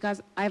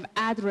 because I've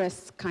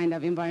addressed kind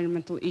of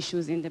environmental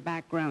issues in the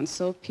background.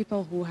 So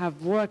people who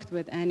have worked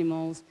with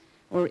animals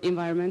or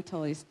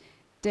environmentalists,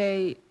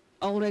 they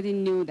already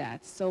knew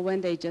that. So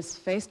when they just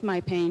faced my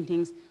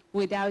paintings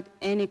without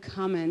any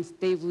comments,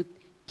 they would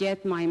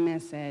get my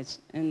message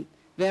and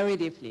very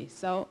deeply.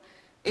 So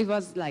it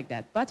was like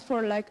that. But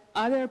for like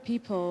other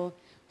people,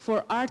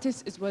 for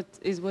artists,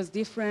 it was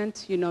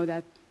different, you know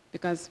that,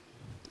 because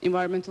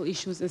environmental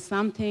issues is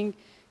something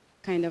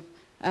kind of,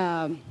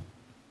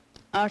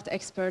 art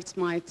experts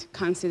might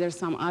consider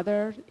some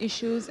other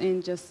issues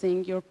in just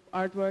seeing your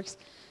artworks.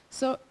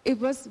 So it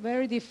was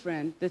very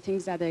different, the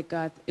things that I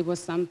got. It was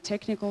some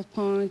technical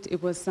point,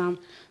 it was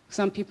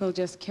some people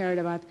just cared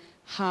about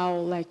how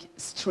like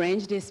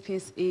strange this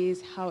piece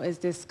is, how is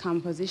this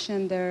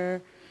composition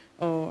there,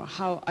 or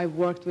how I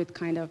worked with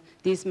kind of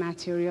this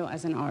material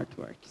as an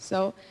artwork.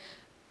 So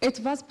it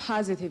was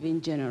positive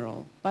in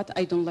general, but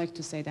I don't like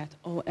to say that,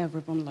 oh,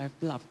 everyone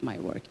loved my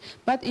work.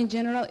 But in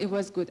general, it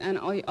was good. And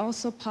I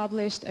also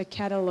published a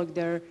catalog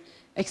there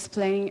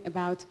explaining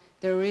about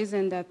the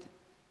reason that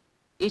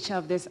each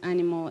of this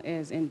animal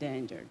is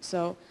endangered.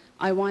 So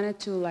I wanted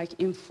to like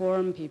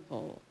inform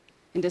people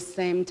in the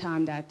same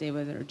time that they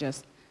were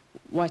just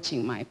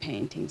watching my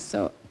paintings.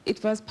 So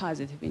it was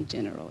positive in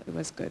general, it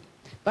was good.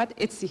 But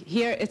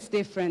here it's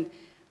different.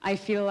 I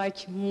feel like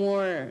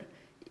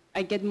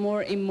I get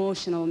more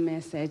emotional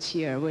message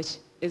here, which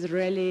is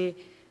really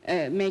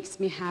makes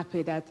me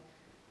happy that,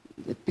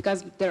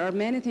 because there are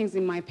many things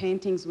in my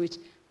paintings which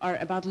are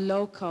about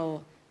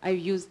local. I've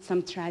used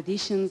some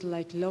traditions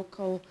like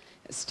local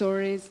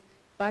stories,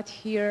 but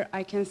here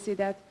I can see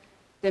that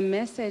the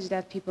message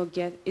that people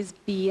get is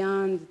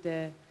beyond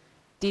the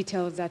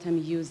details that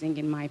I'm using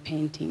in my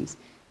paintings,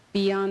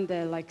 beyond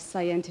the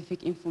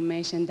scientific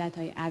information that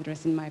I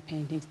address in my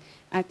paintings.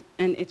 And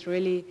it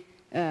really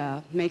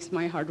makes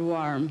my heart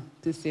warm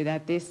to see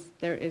that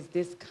there is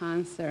this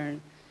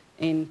concern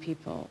in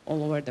people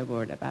all over the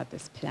world about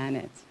this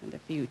planet and the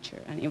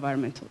future and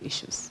environmental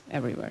issues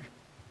everywhere.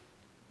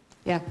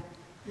 Yeah.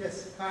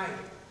 Yes, hi.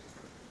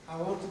 I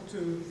wanted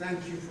to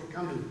thank you for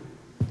coming.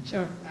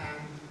 Sure.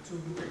 And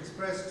to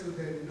express to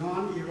the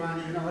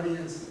non-Iranian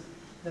audience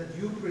that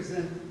you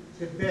present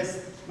the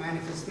best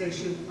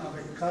manifestation of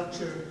a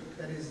culture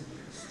that is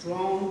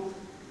strong,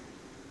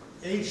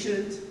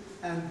 ancient,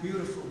 and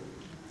beautiful.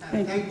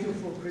 And thank you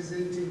for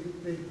presenting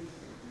the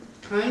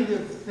kind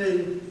of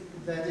thing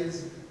that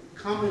is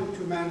common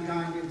to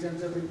mankind in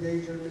terms of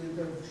endangerment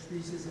of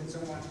species and so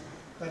on,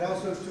 but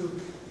also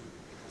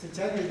to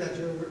tell you that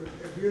you're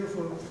a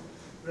beautiful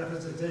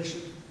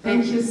representation.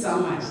 Thank you so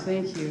much.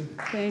 Thank you.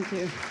 Thank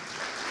you.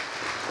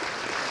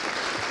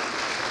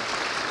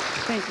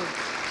 Thank you.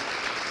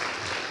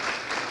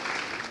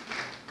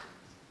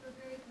 We're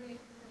very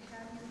grateful to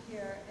have you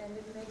here, and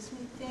it makes me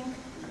think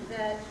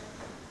that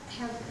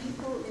have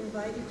people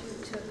invited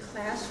you to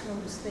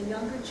classrooms, the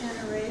younger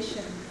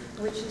generation,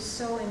 which is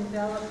so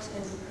enveloped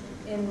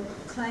in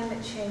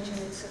climate change and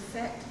its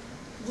effect,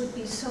 would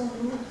be so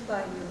moved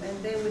by you,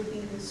 and they would be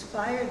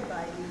inspired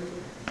by you.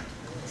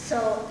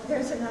 So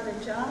there's another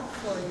job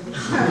for you.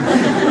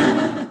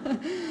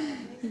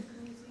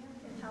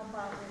 How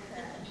about with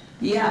that?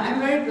 Yeah, I'm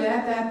very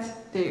glad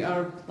that they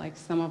are, like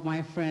some of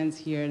my friends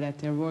here, that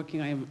they're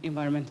working on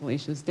environmental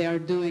issues. They are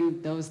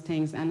doing those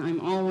things, and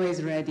I'm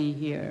always ready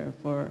here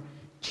for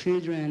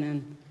children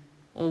and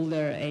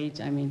older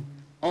age. I mean,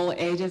 all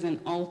ages and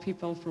all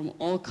people from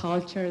all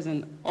cultures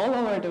and all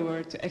over the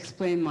world to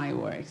explain my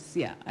works.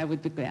 Yeah, I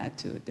would be glad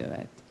to do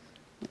it.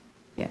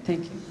 Yeah,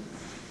 thank you.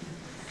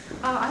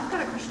 I've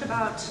got a question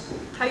about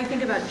how you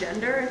think about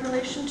gender in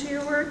relation to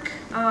your work.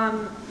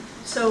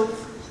 So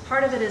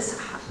part of it is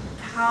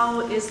how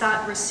is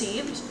that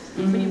received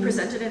when you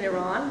present it in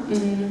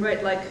Iran,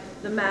 right? Like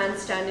the man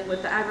standing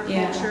with the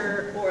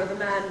agriculture, or the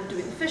man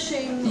doing the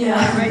fishing,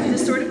 right?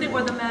 This sort of thing,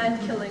 or the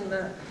man killing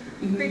the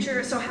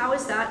creature. So how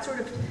is that sort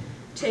of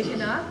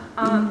taken up?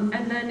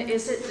 And then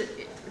is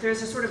it,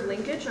 there's a sort of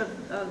linkage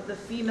of the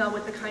female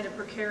with the kind of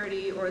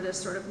precarity or this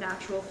sort of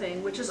natural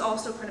thing, which is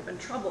also kind of in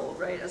trouble,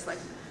 right? As like,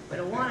 we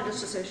don't want to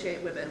just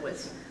associate women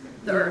with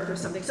the earth or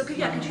something. So could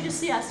you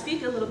just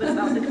speak a little bit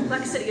about the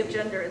complexity of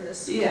gender in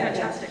this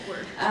fantastic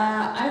work?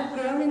 I've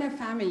grown in a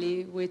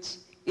family which,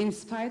 in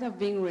spite of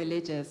being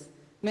religious,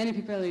 many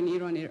people in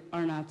Iran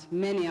are not,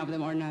 many of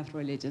them are not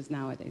religious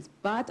nowadays.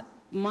 But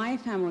my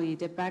family,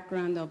 the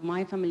background of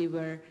my family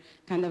were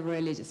kind of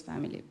religious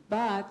family.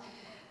 But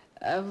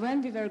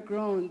when we were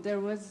grown,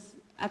 there was,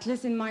 at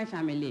least in my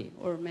family,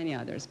 or many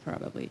others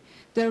probably,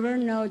 there were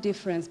no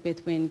difference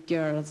between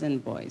girls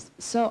and boys.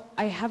 So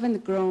I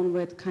haven't grown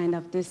with kind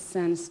of this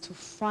sense to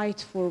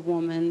fight for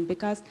women,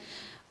 because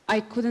I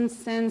couldn't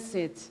sense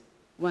it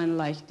when,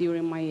 like,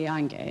 during my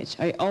young age.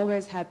 I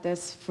always had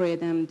this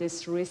freedom,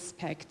 this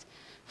respect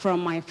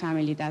from my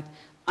family that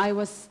I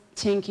was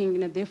thinking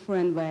in a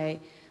different way,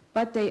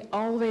 but they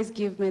always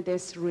give me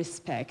this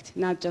respect,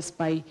 not just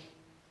by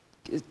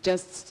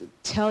just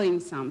telling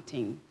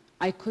something.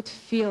 I could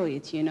feel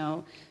it, you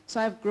know. So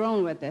I've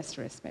grown with this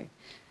respect.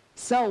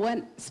 So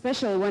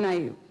especially when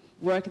I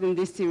worked in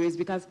this series,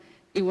 because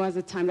it was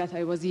a time that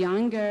I was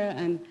younger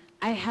and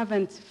I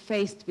haven't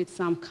faced with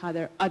some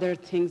other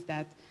things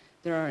that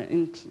there are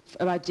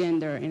about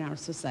gender in our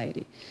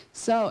society.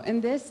 So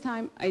in this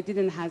time, I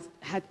didn't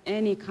had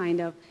any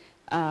kind of,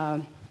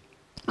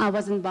 I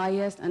wasn't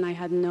biased and I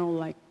had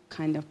no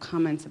kind of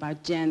comments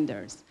about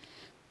genders.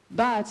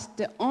 But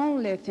the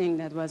only thing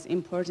that was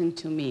important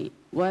to me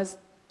was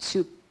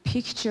to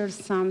picture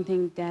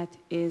something that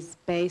is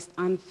based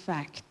on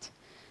fact,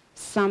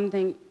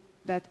 something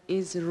that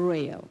is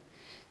real.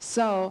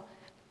 So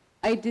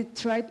I did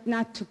try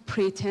not to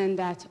pretend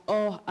that,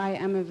 oh, I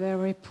am a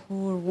very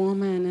poor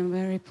woman and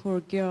very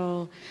poor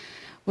girl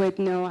with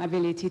no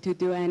ability to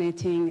do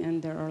anything,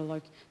 and there are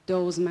like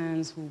those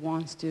men who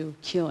want to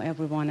kill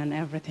everyone and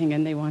everything,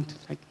 and they want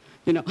to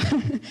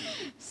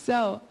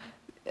So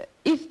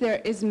if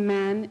there is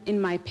man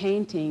in my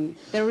painting,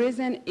 the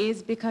reason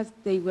is because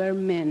they were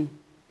men,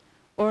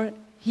 or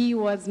he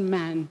was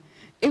man.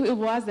 If it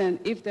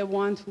wasn't, if the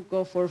one who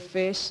go for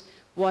fish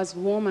was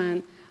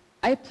woman,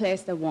 I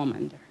placed a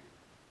woman there.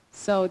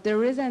 So the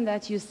reason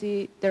that you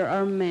see there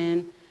are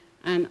men,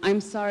 and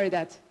I'm sorry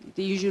that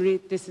usually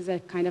this is a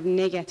kind of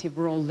negative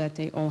role that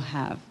they all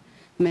have,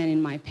 men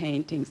in my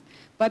paintings.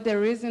 But the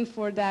reason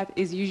for that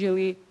is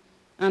usually,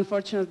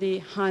 unfortunately,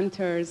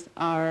 hunters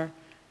are,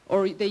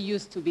 or they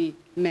used to be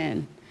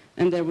men,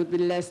 and there would be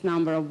less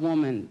number of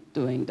women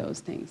doing those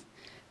things.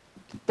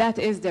 that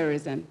is the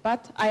reason.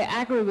 But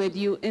I agree with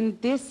you in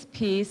this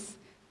piece,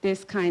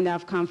 this kind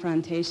of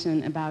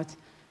confrontation about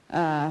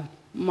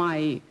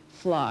my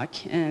flock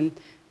and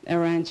a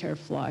rancher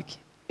flock.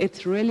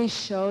 It really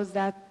shows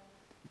that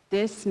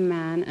this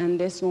man and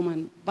this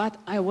woman, but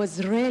I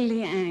was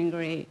really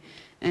angry.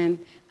 And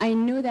I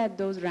knew that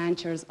those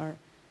ranchers are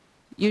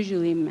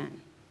usually men.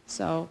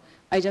 So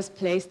I just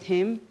placed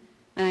him,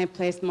 and I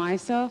placed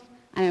myself,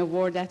 and I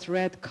wore that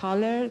red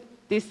color,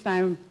 this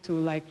time to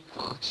like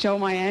show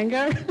my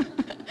anger.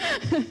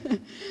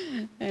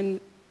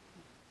 And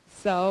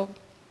so,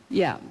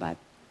 yeah, but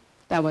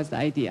that was the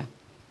idea.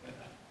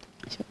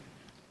 Sure.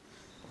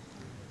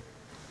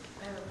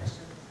 I have a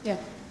question. Yeah.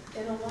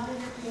 In a lot of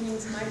your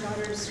paintings, my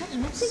daughters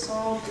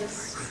saw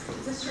this.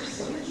 Is this your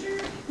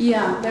signature?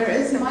 Yeah, there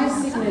is my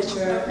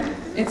signature. Okay.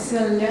 It's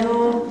a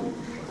little,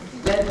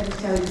 let me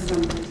tell you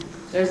something.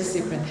 There's a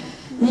secret.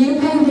 New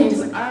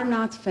paintings are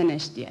not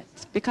finished yet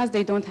because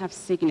they don't have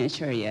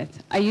signature yet.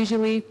 I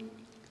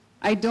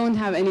don't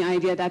have any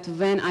idea that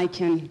when I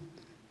can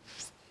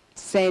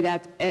say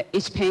that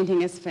each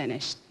painting is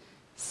finished.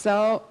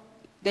 So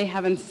they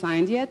haven't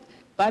signed yet,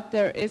 but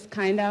there is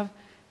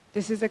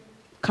this is a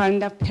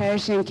kind of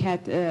Persian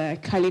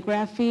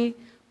calligraphy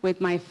with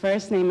my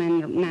first name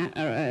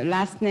and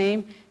last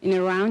name in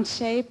a round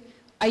shape.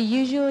 I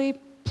usually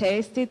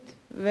placed it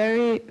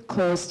very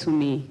close to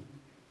me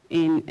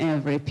in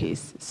every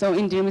piece. So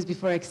in Dreams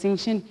Before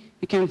Extinction,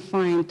 you can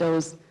find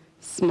those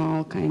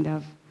small kind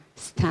of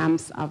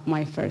stamps of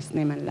my first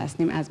name and last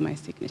name as my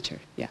signature.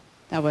 Yeah,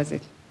 that was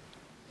it.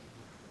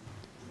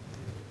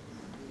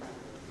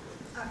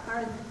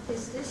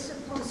 Is this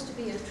supposed to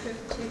be a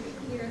triptych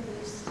here,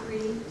 these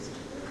three?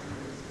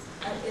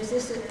 Is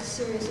this a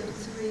series of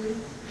three?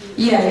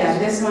 Yeah,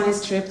 this one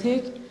is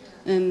triptych,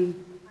 and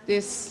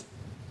this,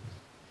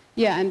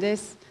 yeah, and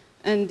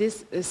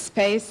this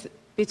space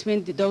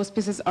between those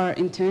pieces are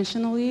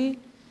intentionally.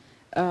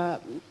 Can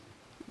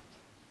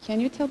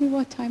you tell me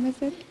what time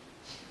is it?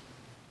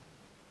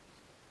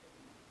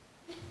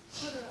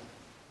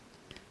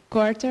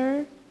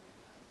 Quarter?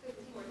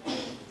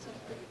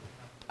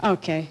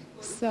 Okay,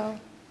 so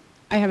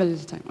I have a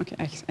little time. Okay,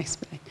 I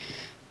explain.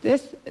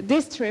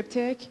 This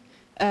triptych,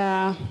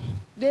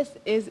 this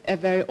is a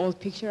very old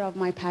picture of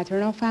my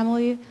paternal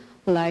family,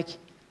 like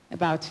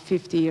about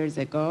 50 years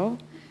ago.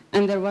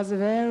 And there was a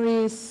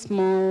very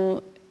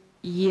small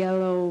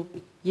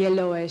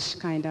yellowish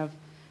kind of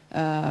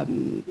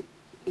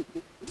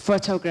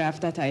photograph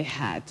that I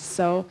had.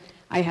 So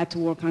I had to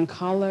work on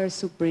colors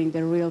to bring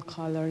the real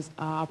colors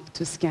up,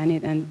 to scan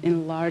it and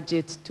enlarge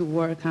it to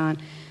work on.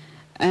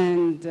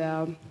 And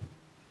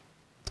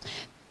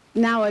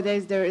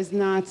nowadays there is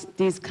not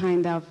this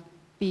kind of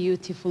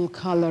beautiful,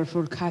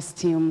 colorful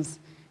costumes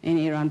in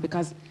Iran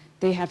because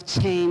they have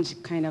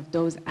changed kind of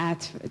those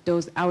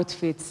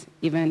outfits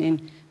even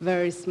in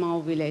very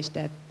small village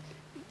that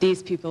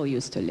these people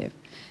used to live.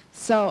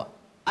 So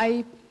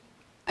I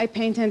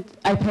painted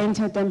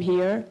them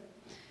here.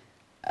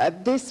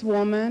 This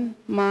woman,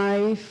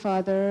 my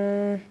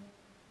father,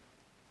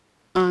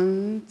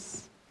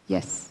 aunt,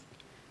 yes,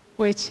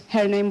 which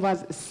her name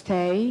was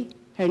Stay.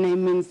 Her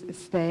name means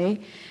stay.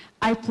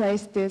 I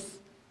placed this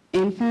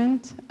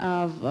infant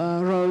of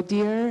roe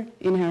deer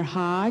in her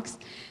hogs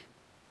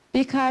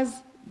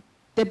because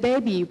the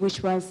baby,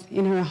 which was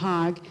in her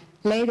hog,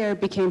 later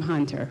became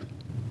hunter.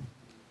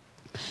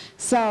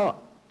 So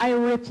I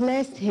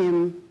replaced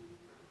him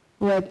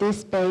with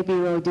this baby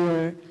roe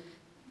deer,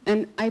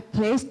 and I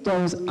placed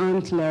those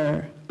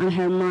antlers on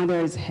her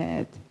mother's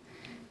head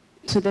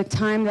for the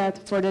time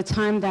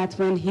that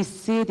when he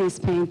see this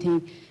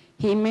painting,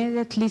 he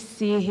immediately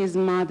see his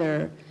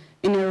mother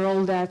in a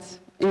role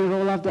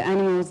of the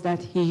animals that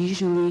he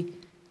usually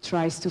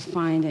tries to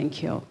find and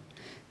kill.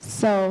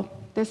 So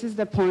this is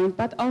the point,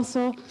 but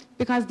also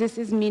because this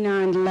is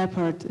Mina and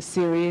Leopard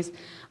series,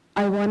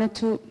 I wanted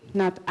to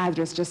not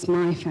address just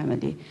my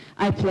family.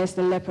 I placed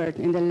the leopard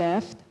in the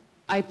left.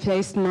 I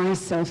placed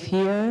myself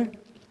here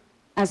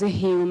as a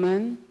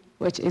human,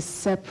 which is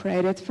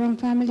separated from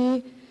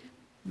family,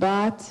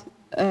 but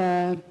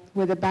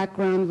with a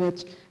background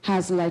which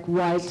has like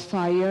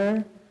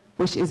wildfire,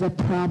 which is a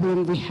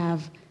problem we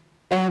have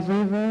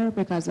everywhere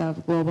because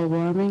of global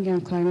warming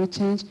and climate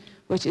change,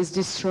 which is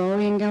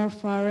destroying our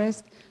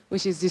forest,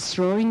 which is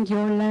destroying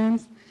your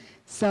lands.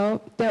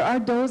 So there are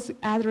those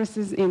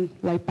addresses in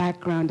like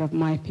background of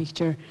my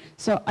picture.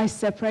 So I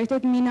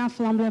separated Mina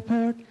from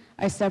leopard,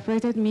 I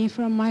separated me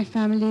from my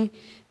family,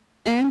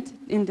 and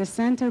in the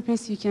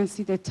centerpiece you can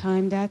see the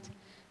time that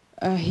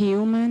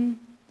human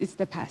is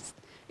the past.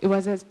 It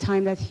was a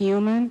time that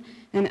human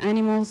and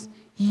animals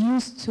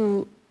used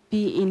to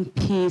be in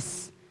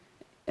peace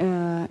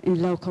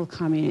in local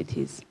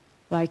communities,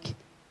 like,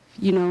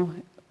 you know,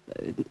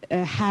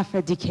 half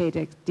a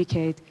decade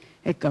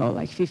ago,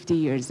 like 50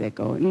 years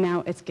ago.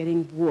 Now it's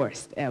getting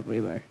worse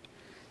everywhere.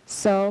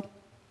 So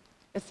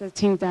it's a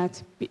thing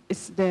that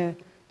is the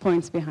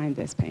points behind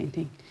this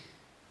painting.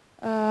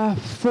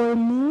 For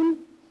moon,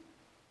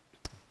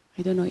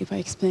 I don't know if I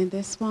explained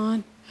this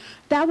one.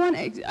 That one,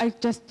 I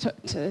just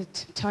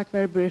talk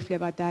very briefly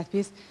about that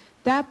piece.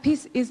 That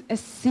piece is a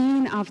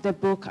scene of the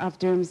book of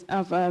dreams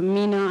of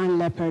Meena and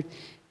Leopard.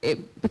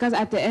 Because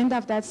at the end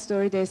of that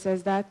story, they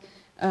says that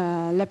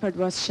Leopard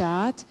was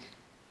shot,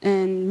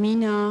 and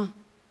Meena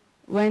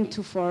went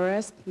to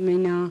forest.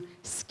 Meena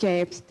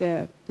escaped,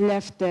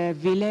 left the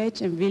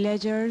village and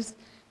villagers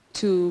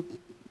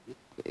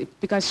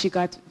because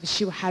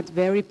she had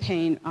very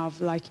pain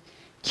of like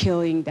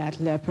killing that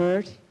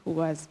leopard who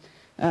was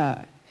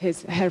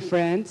her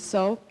friend.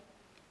 So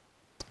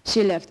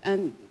she left,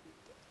 and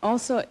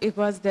also it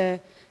was the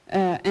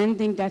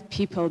ending that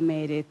people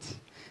made it.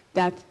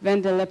 That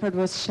when the leopard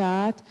was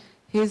shot,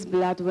 his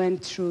blood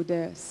went through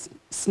the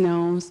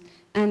snows,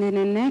 and in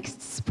the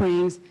next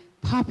springs,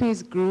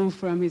 poppies grew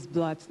from his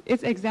blood.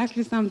 It's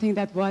exactly something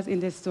that was in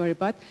the story,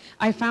 but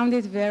I found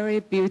it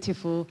very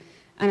beautiful,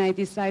 and I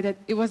decided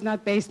it was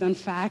not based on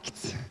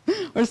facts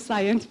or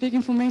scientific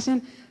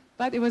information,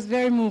 but it was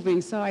very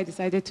moving, so I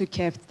decided to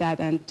keep that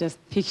and just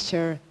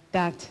picture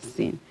that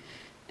scene.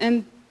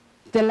 And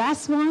the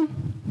last one,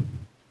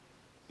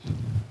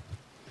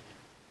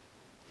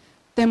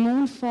 the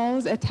moon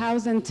falls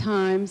 1,000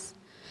 times.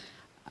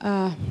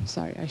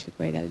 Sorry, I should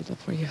wait a little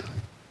for you.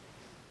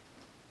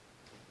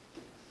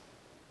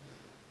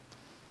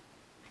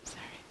 I'm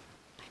sorry.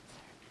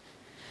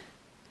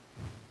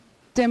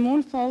 The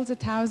moon falls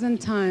 1,000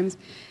 times.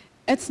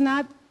 It's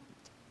not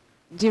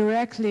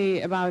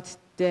directly about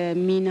the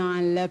Meena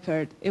and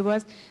leopard.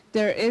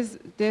 There is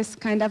this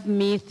kind of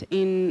myth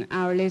in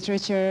our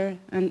literature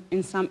and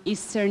in some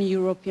Eastern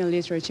European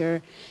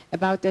literature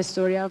about the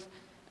story of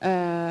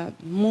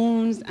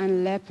moons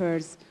and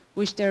leopards,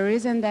 which the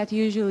reason that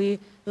usually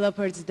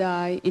leopards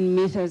die in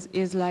myths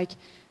is like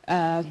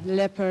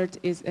leopard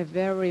is a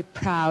very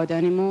proud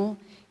animal.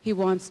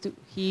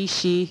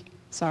 She,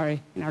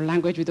 sorry, in our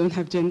language we don't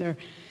have gender.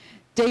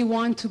 They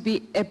want to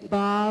be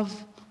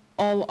above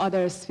all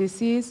other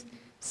species.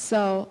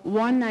 So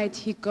one night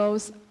he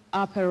goes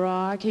up a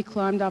rock, he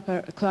climbs up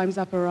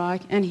a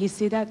rock, and he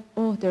see that,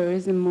 oh, there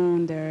is a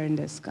moon there in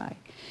the sky.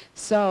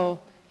 So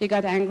he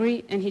got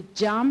angry and he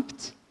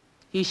jumped,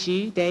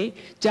 they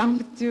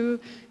jumped to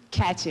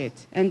catch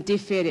it and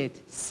defeat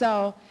it.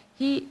 So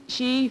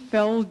she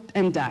fell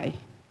and died.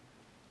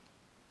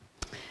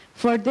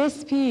 For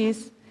this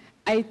piece,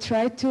 I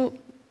tried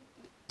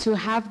to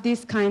have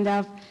this kind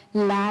of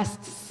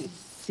last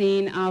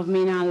scene of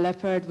Meena and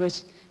leopard,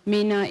 which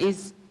Meena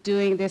is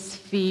doing this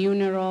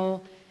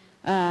funeral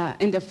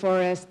in the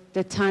forest,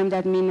 the time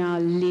that Meena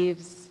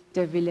leaves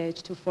the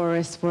village to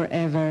forest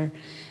forever.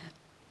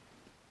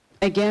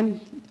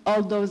 Again,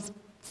 all those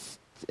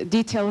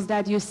details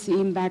that you see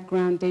in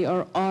background, they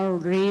are all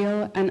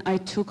real, and I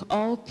took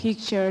all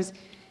pictures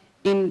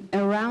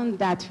around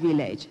that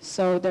village.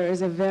 So there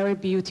is a very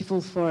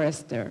beautiful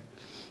forest there.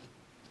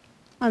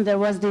 And there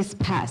was this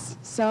pass.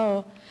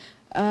 So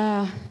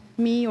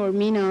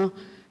Meena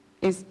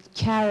is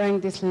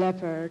carrying this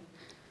leopard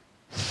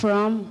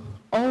from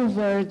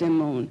over the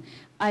moon.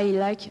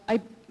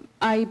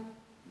 I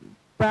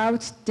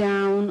brought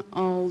down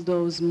all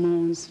those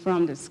moons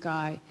from the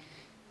sky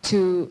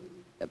to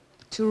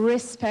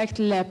respect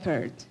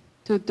leopard,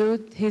 to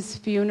do his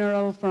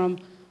funeral from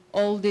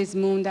all this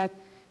moon that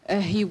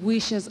he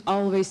wishes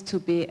always to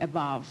be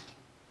above.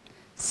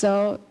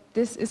 So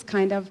this is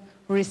kind of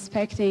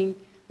respecting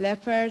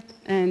leopard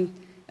and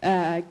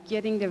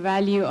getting the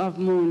value of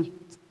moon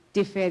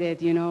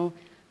defeated, you know,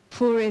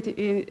 pour it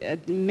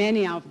in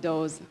many of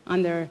those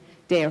under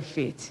their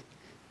feet.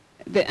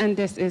 And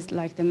this is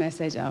like the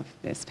message of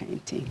this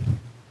painting.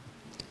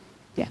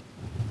 Yeah.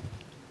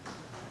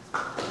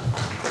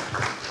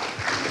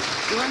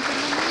 You want to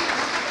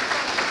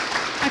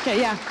know?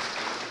 Okay, yeah.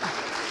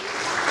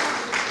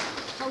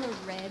 Color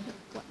red,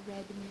 what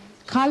red means?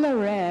 Color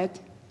red.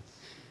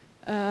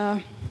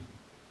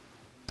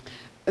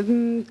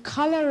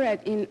 Color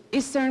red in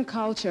Eastern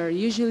culture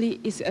usually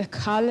is a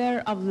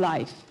color of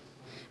life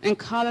and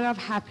color of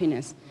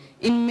happiness.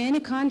 In many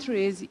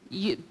countries,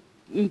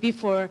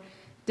 before,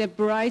 the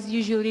brides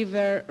usually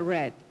wear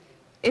red.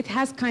 It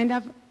has kind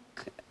of,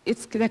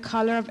 it's the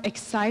color of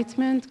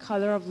excitement,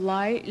 color of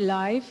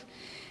life,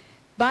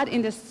 but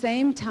in the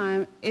same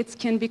time, it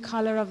can be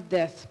color of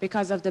death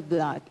because of the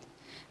blood.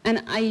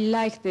 And I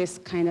like this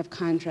kind of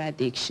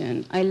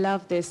contradiction. I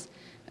love this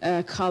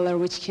color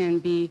which can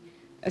be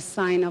a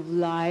sign of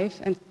life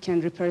and can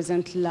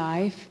represent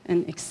life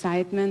and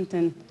excitement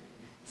and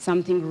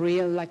something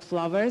real like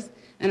flowers.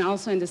 And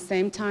also in the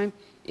same time,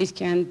 it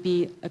can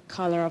be a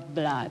color of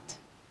blood,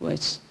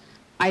 which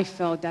I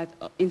felt that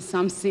in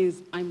some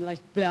scenes I'm like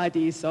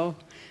bloody, so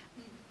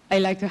I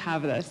like to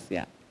have this,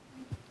 yeah.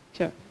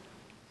 Sure.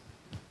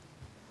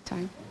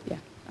 Time? Yeah,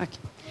 okay.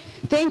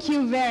 Thank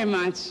you very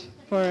much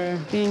for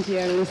being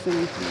here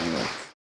listening to my work.